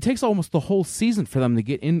 Yep. It takes almost the whole season for them to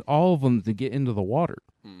get in, all of them to get into the water.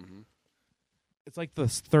 Mm-hmm. It's like the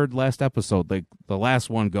third last episode, like the last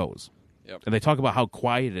one goes. Yep. And they talk about how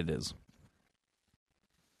quiet it is.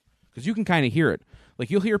 Because you can kind of hear it.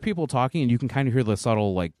 Like, you'll hear people talking and you can kind of hear the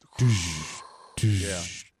subtle, like, Yeah.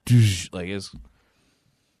 like, it's...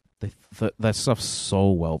 that stuff's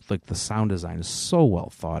so well, like, the sound design is so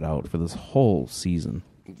well thought out for this whole season.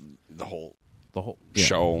 The whole yeah.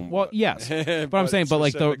 show. Well, yes. But I'm saying, but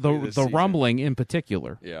like the rumbling in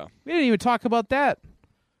particular. Yeah. We didn't even talk about that.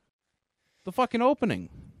 The fucking opening.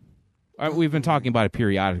 We've been talking about it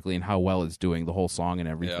periodically and how well it's doing, the whole song and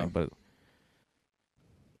everything, Yeah. but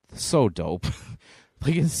it's so dope.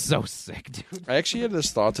 Like, it's so sick, dude. I actually had this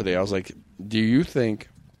thought today. I was like, do you think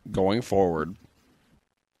going forward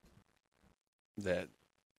that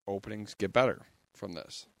openings get better from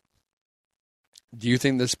this? Do you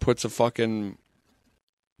think this puts a fucking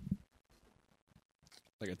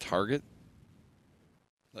like a target?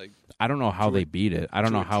 Like, I don't know how they beat it. I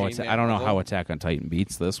don't know how attain that I don't know how level? Attack on Titan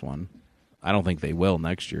beats this one. I don't think they will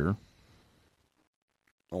next year.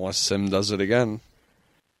 unless Sim does it again.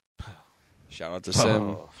 Shout out to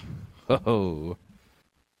Sim. Oh.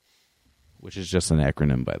 Which is just an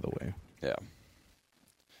acronym, by the way. Yeah.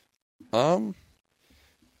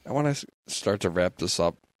 I want to start to wrap this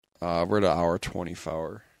up. We're at an hour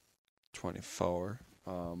 24. 24.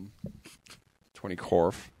 20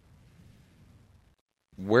 Corf.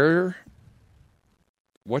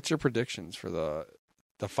 What's your predictions for the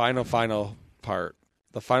final part?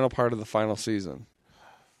 The final part of the final season?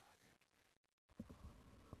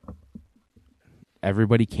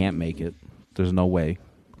 Everybody can't make it. There's no way.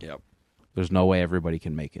 Yep. There's no way everybody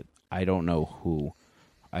can make it. I don't know who.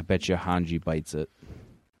 I bet you Hanji bites it.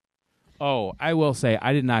 Oh, I will say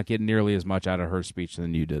I did not get nearly as much out of her speech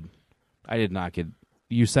than you did. I did not get.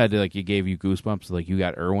 You said like it gave you goosebumps, like you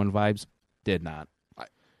got Irwin vibes. Did not.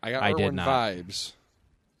 I got I did Irwin not. vibes.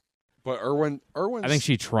 But Irwin's... I think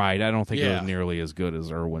she tried. I don't think it was nearly as good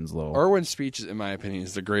as Irwin's though. Irwin's speech, in my opinion,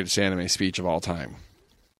 is the greatest anime speech of all time.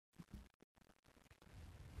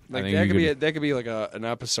 Like that could be like an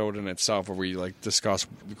episode in itself where we like discuss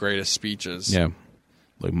the greatest speeches. Yeah,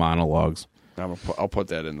 like monologues. I'll put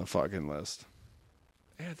that in the fucking list.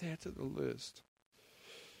 Add that to the list.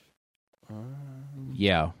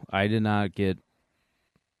 Yeah, I did not get.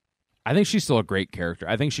 I think she's still a great character.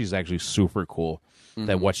 I think she's actually super cool.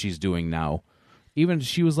 That what she's doing now. Even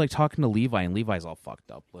she was like talking to Levi, and Levi's all fucked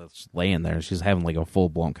up, just laying there. She's having like a full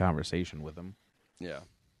blown conversation with him. Yeah.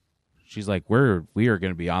 She's like, we are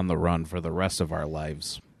going to be on the run for the rest of our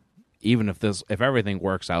lives, even if everything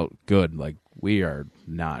works out good. Like we are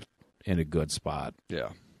not in a good spot.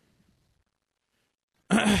 Yeah.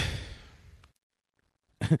 And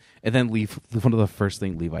then one of the first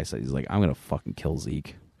thing Levi said, he's like, "I'm going to fucking kill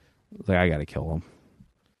Zeke." Like I got to kill him.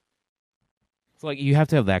 It's like you have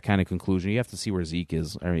to have that kind of conclusion. You have to see where Zeke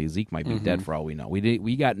is. I mean, Zeke might be dead for all we know.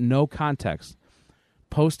 We got no context.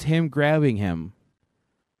 Post him grabbing him.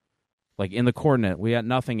 Like in the coordinate, we got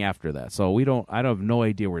nothing after that. So I have no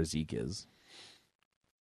idea where Zeke is.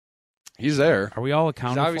 He's there. Are we all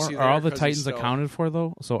accounted for? Are all the Titans accounted for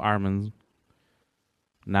though? So Armin.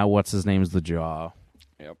 Now what's his name's the Jaw.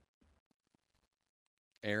 Yep.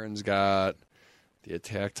 Aaron's got the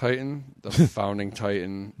Attack Titan, the Founding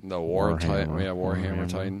Titan, the War Titan. Yeah, Warhammer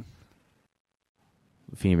Titan.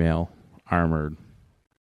 Female, armored,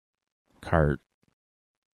 cart.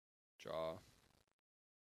 Jaw.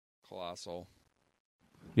 Colossal.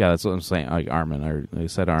 Yeah, that's what I'm saying. Like Armin. They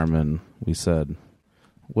said Armin. We said,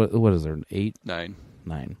 what is there? 8? 9.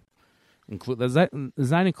 9. Is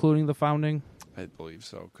that including the Founding? I believe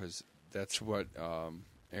so, because that's what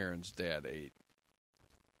Aaron's dad ate.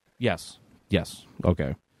 Yes.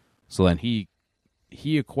 Okay. So then he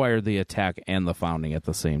acquired the Attack and the Founding at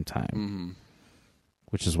the same time,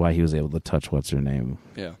 which is why he was able to touch what's her name.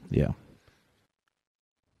 Yeah.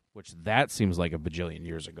 Which that seems like a bajillion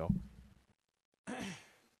years ago.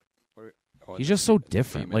 He's just so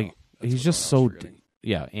different. Female. Like he's just so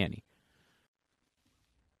Annie.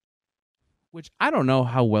 Which I don't know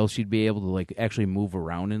how well she'd be able to like actually move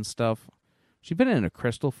around and stuff. She's been in a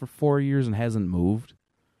crystal for 4 years and hasn't moved.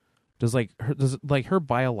 Does her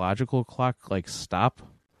biological clock like stop?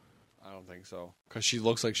 I don't think so, because she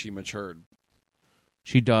looks like she matured.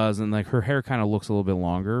 She does, and like her hair kind of looks a little bit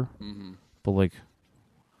longer. But like,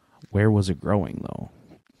 where was it growing though?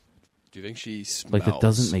 Do you think she smells? Like that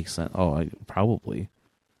doesn't make sense. Oh, probably,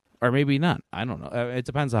 or maybe not. I don't know. It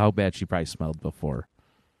depends on how bad she probably smelled before.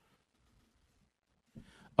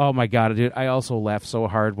 Oh my god, dude! I also laughed so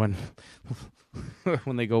hard when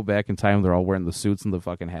when they go back in time. They're all wearing the suits and the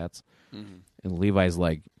fucking hats, and Levi's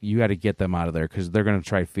like, "You got to get them out of there because they're gonna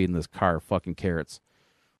try feeding this car fucking carrots."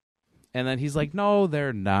 And then he's like, "No,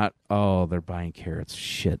 they're not. Oh, they're buying carrots.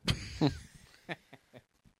 Shit."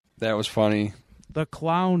 That was funny. The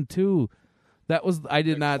clown too. That was I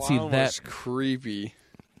did not see that. Was creepy.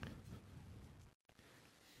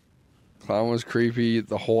 Clown was creepy.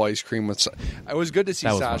 The whole ice cream was. It was good to see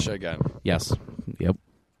Sasha fun. again. Yes. Yep.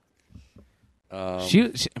 She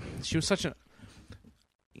was such a.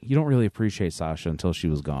 You don't really appreciate Sasha until she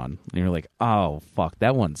was gone, and you're like, "Oh fuck,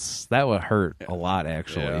 that would hurt a lot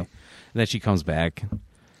actually." Yeah. And then she comes back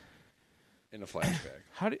In a flashback.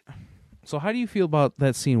 How do you feel about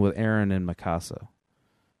that scene with Aaron and Mikasa?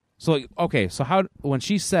 So like, okay, so when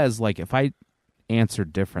she says like, if I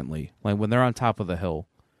answered differently, like when they're on top of the hill,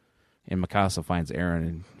 and Mikasa finds Aaron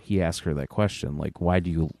and he asks her that question, like, why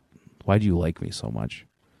do you like me so much?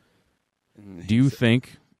 Do you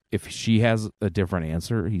think if she has a different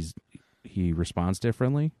answer, he responds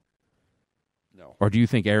differently? No. Or do you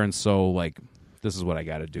think Aaron's so like, this is what I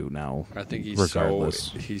got to do now? I think he's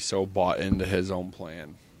regardless. he's so bought into his own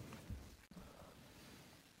plan.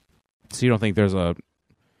 So you don't think there's a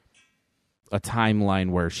timeline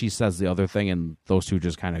where she says the other thing and those two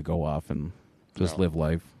just kind of go off and just live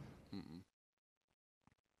life?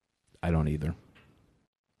 I don't either.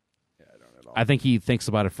 Yeah, I don't at all. I think he thinks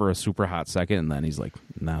about it for a super hot second and then he's like,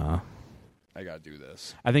 nah. I got to do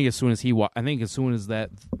this. I think as soon as that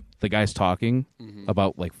the guy's talking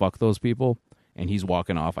about like fuck those people and he's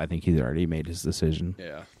walking off, I think he's already made his decision.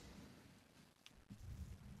 Yeah.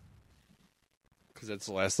 Because that's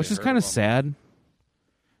the last. Which is kind of sad, and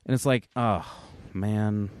it's like, oh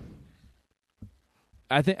man.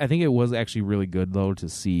 I think it was actually really good though to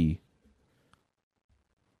see.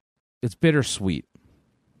 It's bittersweet,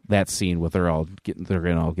 that scene with they're all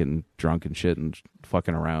getting drunk and shit and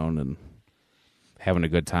fucking around and having a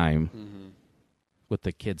good time with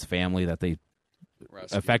the kid's family that they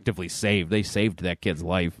effectively saved. They saved that kid's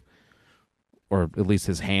life, or at least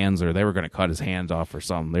his hands, or they were going to cut his hands off or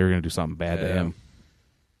something. They were going to do something bad to him.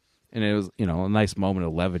 And it was, a nice moment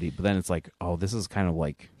of levity. But then it's like, oh, this is kind of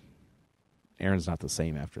like Aaron's not the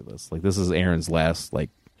same after this. Like, this is Aaron's last, like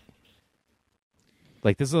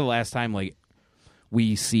this is the last time, like,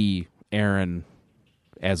 we see Aaron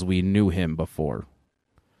as we knew him before.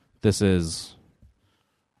 This is,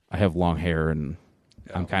 I have long hair and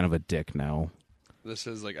I'm kind of a dick now. This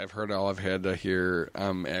is like, I've heard all I've had to hear.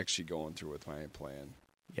 I'm actually going through with my plan.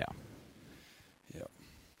 Yeah. Yep.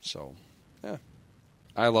 So, yeah.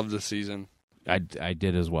 I love this season. I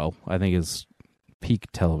did as well. I think it's peak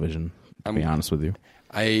television, to be honest with you.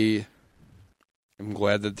 I am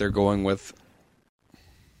glad that they're going with,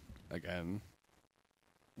 again,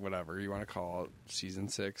 whatever you want to call it, season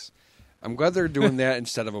 6. I'm glad they're doing that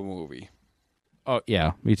instead of a movie. Oh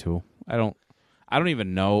yeah, me too. I don't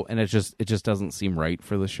even know, and it just doesn't seem right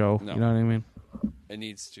for the show. No. You know what I mean? It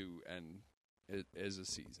needs to end. It is a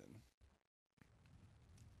season.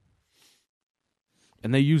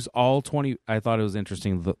 And they use all 20. I thought it was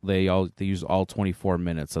interesting. They use all 24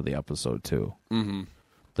 minutes of the episode too. Mm-hmm.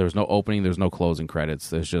 There's no opening. There's no closing credits.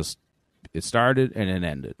 There's just it started and it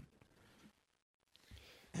ended.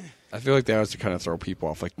 I feel like that was to kind of throw people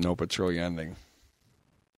off. Like, nope, it's really ending.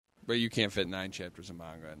 But you can't fit 9 chapters of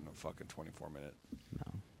manga in a fucking 24-minute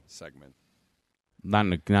segment.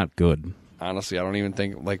 Not good. Honestly, I don't even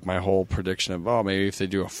think, like, my whole prediction of, maybe if they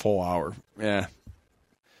do a full hour. Yeah.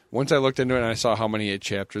 Once I looked into it and I saw how many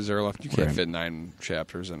chapters there are left, you can't fit 9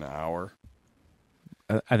 chapters in an hour.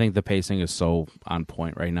 I think the pacing is so on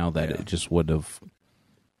point right now that it just would have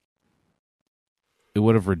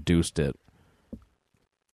reduced it.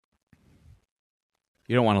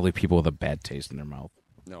 You don't want to leave people with a bad taste in their mouth.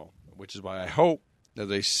 No, which is why I hope that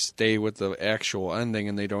they stay with the actual ending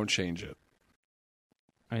and they don't change it.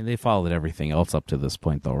 I mean, they followed everything else up to this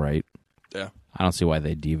point, though, right? Yeah. I don't see why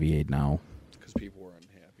they deviate now. Because people were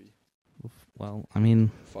unhappy. Well, I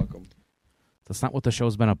mean, fuck them. That's not what the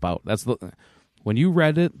show's been about. When you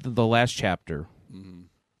read it, the last chapter, and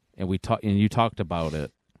you talked about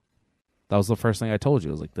it. That was the first thing I told you.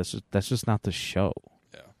 I was like, that's just not the show.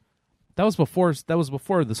 Yeah. That was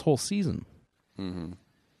before this whole season. Mm-hmm.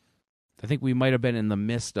 I think we might have been in the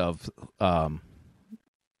midst of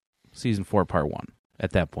season 4, part 1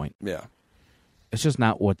 at that point. Yeah. It's just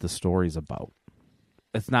not what the story's about.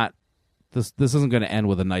 It's not. This isn't going to end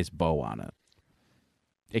with a nice bow on it.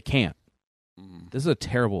 It can't. Mm-hmm. This is a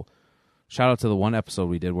terrible. Shout out to the one episode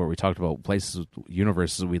we did where we talked about places,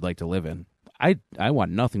 universes we'd like to live in. I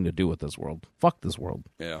want nothing to do with this world. Fuck this world.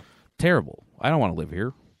 Yeah. Terrible. I don't want to live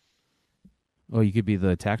here. Oh, you could be the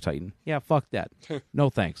Attack Titan. Yeah, fuck that.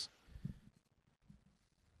 No thanks.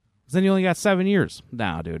 Then you only got 7 years.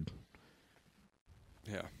 Nah, dude.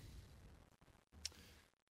 Yeah.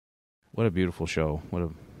 What a beautiful show.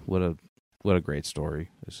 What a great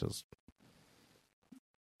story. It's just,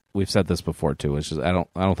 we've said this before too. It's just I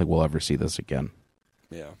don't think we'll ever see this again.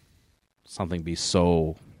 Yeah. Something be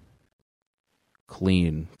so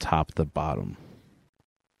clean, top to bottom,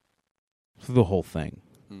 through the whole thing.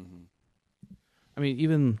 Mm-hmm. I mean,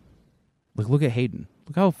 even look at Hayden.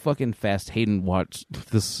 Look how fucking fast Hayden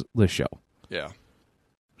watched this show. Yeah.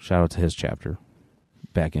 Shout out to his chapter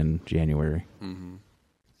back in January. Mm-hmm.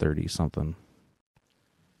 30-something.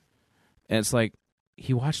 And it's like,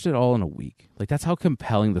 he watched it all in a week. Like, that's how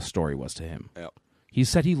compelling the story was to him. Yep. He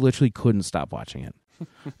said he literally couldn't stop watching it.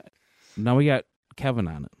 Now we got Kevin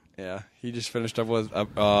on it. Yeah. He just finished up with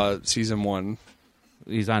season 1.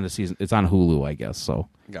 He's on season. It's on Hulu, I guess. So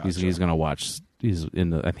Gotcha. he's going to watch. He's in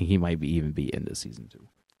the. I think he might even be into season 2.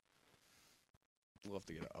 We'll have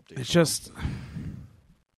to get an update. It's just,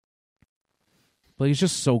 but he's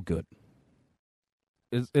just so good.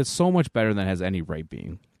 It's so much better than it has any right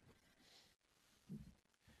being.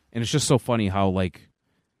 And it's just so funny how, like,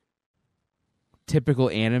 typical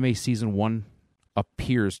anime season 1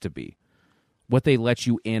 appears to be. What they let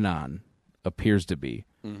you in on appears to be.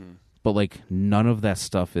 Mm-hmm. But, like, none of that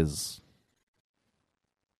stuff is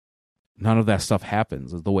none of that stuff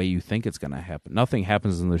happens the way you think it's going to happen. Nothing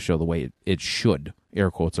happens in the show the way it should.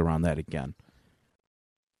 Air quotes around that again.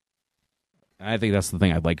 And I think that's the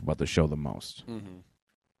thing I like about the show the most. Mm-hmm.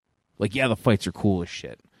 Like, yeah, the fights are cool as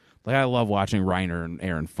shit. Like, I love watching Reiner and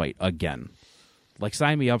Aaron fight again. Like,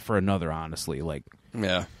 sign me up for another, honestly. Like,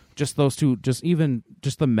 Yeah. just those two, just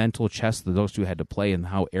the mental chess that those two had to play and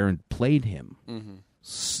how Aaron played him.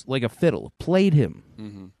 Like a fiddle. Played him.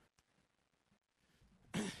 Mm-hmm.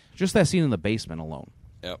 Just that scene in the basement alone.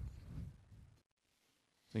 Yep.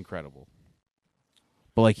 It's incredible.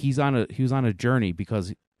 But like he was on a journey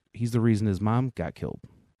because he's the reason his mom got killed.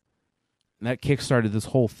 And that kickstarted this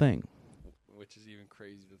whole thing. Which is even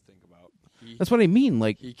crazy to think about. That's what I mean.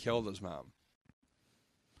 Like, he killed his mom.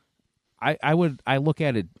 I look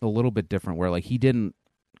at it a little bit different where like he didn't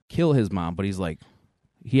kill his mom, but he's like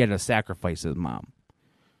he had to sacrifice his mom.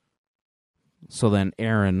 So then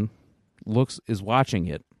Aaron is watching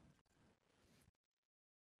it.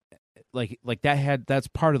 Like that's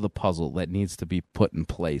part of the puzzle that needs to be put in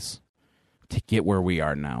place to get where we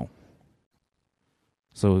are now.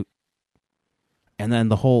 So, and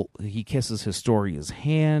then he kisses Historia's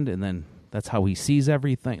hand, and then that's how he sees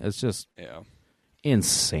everything. It's just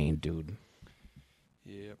insane, dude.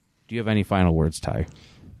 Yep. Do you have any final words, Ty?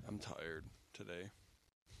 I'm tired today.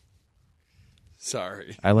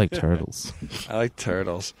 Sorry. I like turtles. I like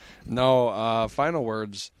turtles. No, final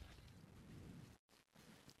words.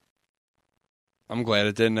 I'm glad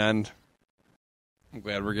it didn't end. I'm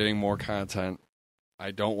glad we're getting more content.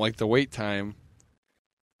 I don't like the wait time.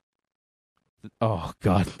 Oh,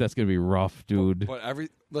 God, that's going to be rough, dude. But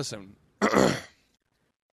listen,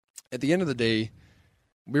 at the end of the day,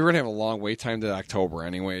 we were going to have a long wait time to October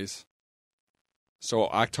anyways. So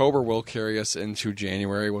October will carry us into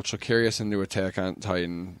January, which will carry us into Attack on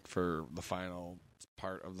Titan for the final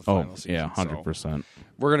part of the final season. Yeah, 100%. So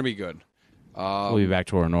we're going to be good. We'll be back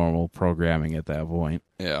to our normal programming at that point.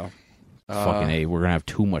 Yeah. Fucking A, we're going to have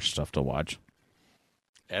too much stuff to watch.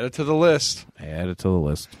 Add it to the list.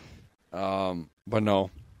 But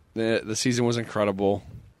no, the season was incredible.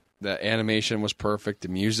 The animation was perfect. The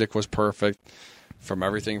music was perfect. From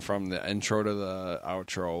everything from the intro to the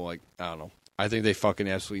outro, like, I don't know. I think they fucking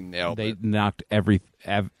absolutely nailed it. They knocked every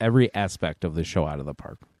aspect of the show out of the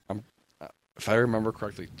park. If I remember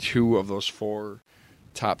correctly, 2 of those 4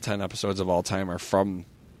 top 10 episodes of all time are from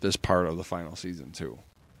this part of the final season too.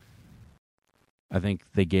 I think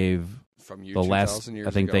they gave from the last.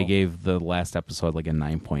 I think they gave the last episode like a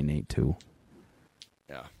 9.82.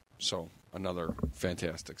 Yeah, so another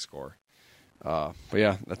fantastic score. But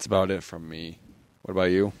yeah, that's about it from me. What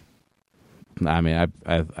about you? I mean,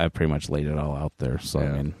 I pretty much laid it all out there. So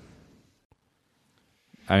Yeah.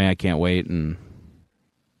 I mean, I can't wait, and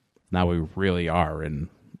now we really are in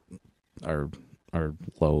our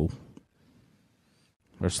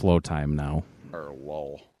slow time now. Or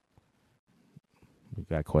lull. We've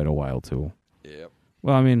got quite a while too. Yep.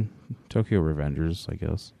 Well, I mean, Tokyo Revengers, I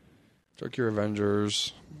guess. Tokyo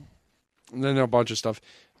Revengers. And then a bunch of stuff.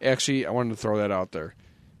 Actually, I wanted to throw that out there.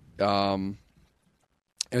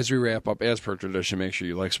 As we wrap up, as per tradition, make sure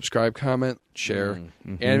you like, subscribe, comment, share.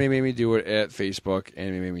 Mm-hmm. Anime Made Me Do It at Facebook.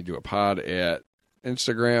 Anime Made Me Do It Pod at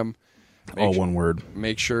Instagram. All one word.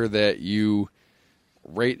 Make sure that you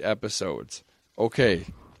rate episodes. Okay.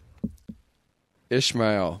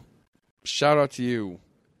 Ishmael, shout out to you.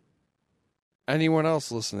 Anyone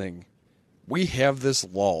else listening? We have this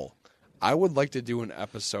lull. I would like to do an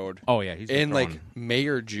episode. Oh yeah, he's been in throwing, like May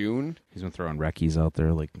or June. he's been throwing recce's out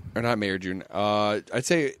there, like Or not May or June. I'd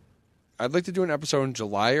say I'd like to do an episode in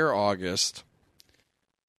July or August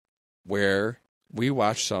where we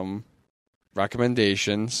watch some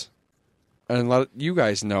recommendations and let you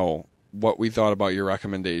guys know what we thought about your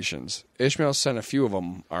recommendations. Ishmael sent a few of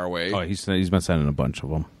them our way. oh, he's been sending a bunch of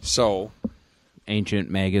them. So,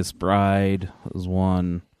 Ancient Magus Bride was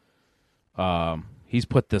one. He's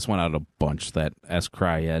put this one out a bunch. That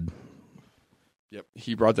Cryed. yep,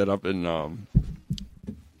 he brought that up in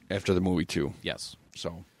after the movie too. Yes,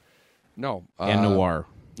 So, no, and Noir.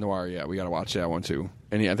 Noir, yeah, we got to watch that one too.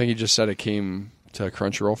 And I think he just said it came to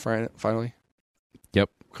Crunchyroll finally. Yep,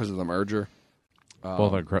 Because of the merger.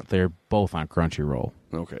 they're both on Crunchyroll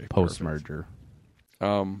Okay. post perfect. merger.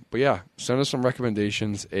 But yeah, send us some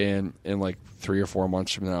recommendations, and in like 3 or 4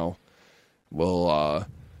 months from now, we'll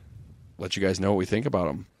let you guys know what we think about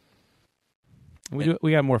them.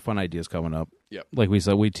 We got more fun ideas coming up. Yep. Like we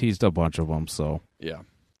said, we teased a bunch of them, so Yeah.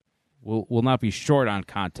 we'll not be short on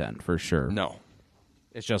content for sure. No.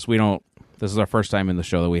 It's just we don't. This is our first time in the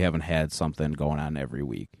show that we haven't had something going on every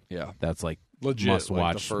week. Yeah. That's like Legit, must like, the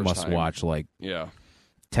watch, first must time. watch like Yeah.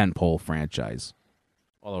 10-pole franchise.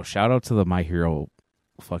 Although, shout out to the My Hero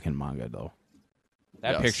fucking manga, though.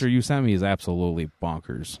 That Yes. picture you sent me is absolutely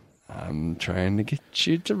bonkers. I'm trying to get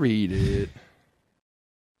you to read it.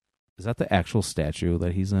 Is that the actual statue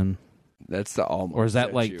that he's in? That's the almost. Or is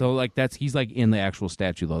that like, statue. though, like, that's, he's like in the actual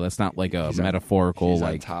statue, though. That's not like a He's on- metaphorical, He's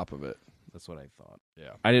on like, top of it. that's what I thought.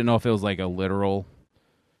 Yeah. I didn't know if it was like a literal,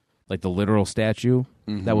 like the literal statue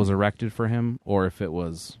that was erected for him, or if it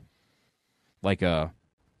was like a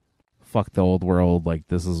fuck the old world, like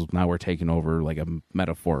this is now we're taking over, like a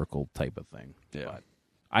metaphorical type of thing. Yeah. But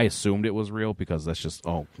I assumed it was real because that's just,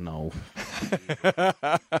 oh no.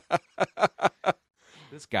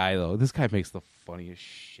 This guy makes the funniest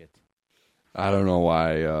shit. I don't know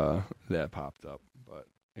why that popped up, but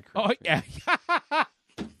it Oh creeped me. yeah.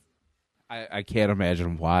 I can't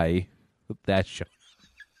imagine why that show.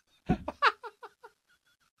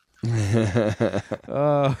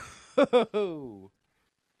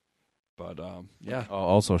 But yeah, Oh,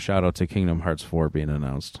 also, shout out to Kingdom Hearts 4 being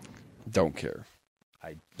announced. don't care.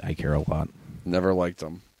 I care a lot. Never liked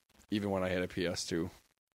them, even when I had a PS2.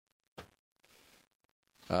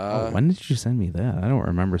 When did you send me that? I don't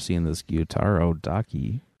remember seeing this Gyutaro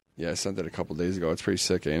Daki. Yeah, I sent it a couple days ago. It's pretty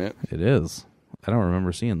sick, ain't it? It is. I don't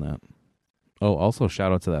remember seeing that. Oh, also,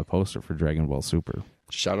 shout out to that poster for Dragon Ball Super.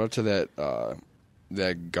 Shout out to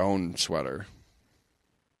that Gone sweater.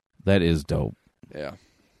 That is dope. Yeah.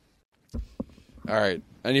 All right.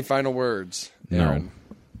 Any final words, No. Aaron?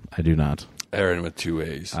 I do not. Aaron with 2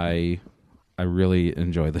 A's. I really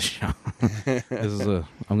enjoy the show.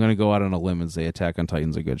 I'm going to go out on a limb and say Attack on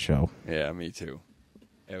Titan's a good show. Yeah, me too.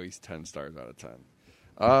 At least 10 stars out of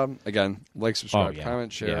 10. Again, like, subscribe,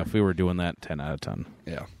 comment, share. Yeah, if we were doing that, 10 out of 10.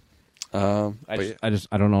 Yeah. I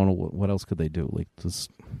don't know what else could they do. Like, this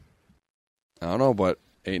I don't know, but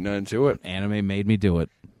ain't nothing to it. anime made me do it.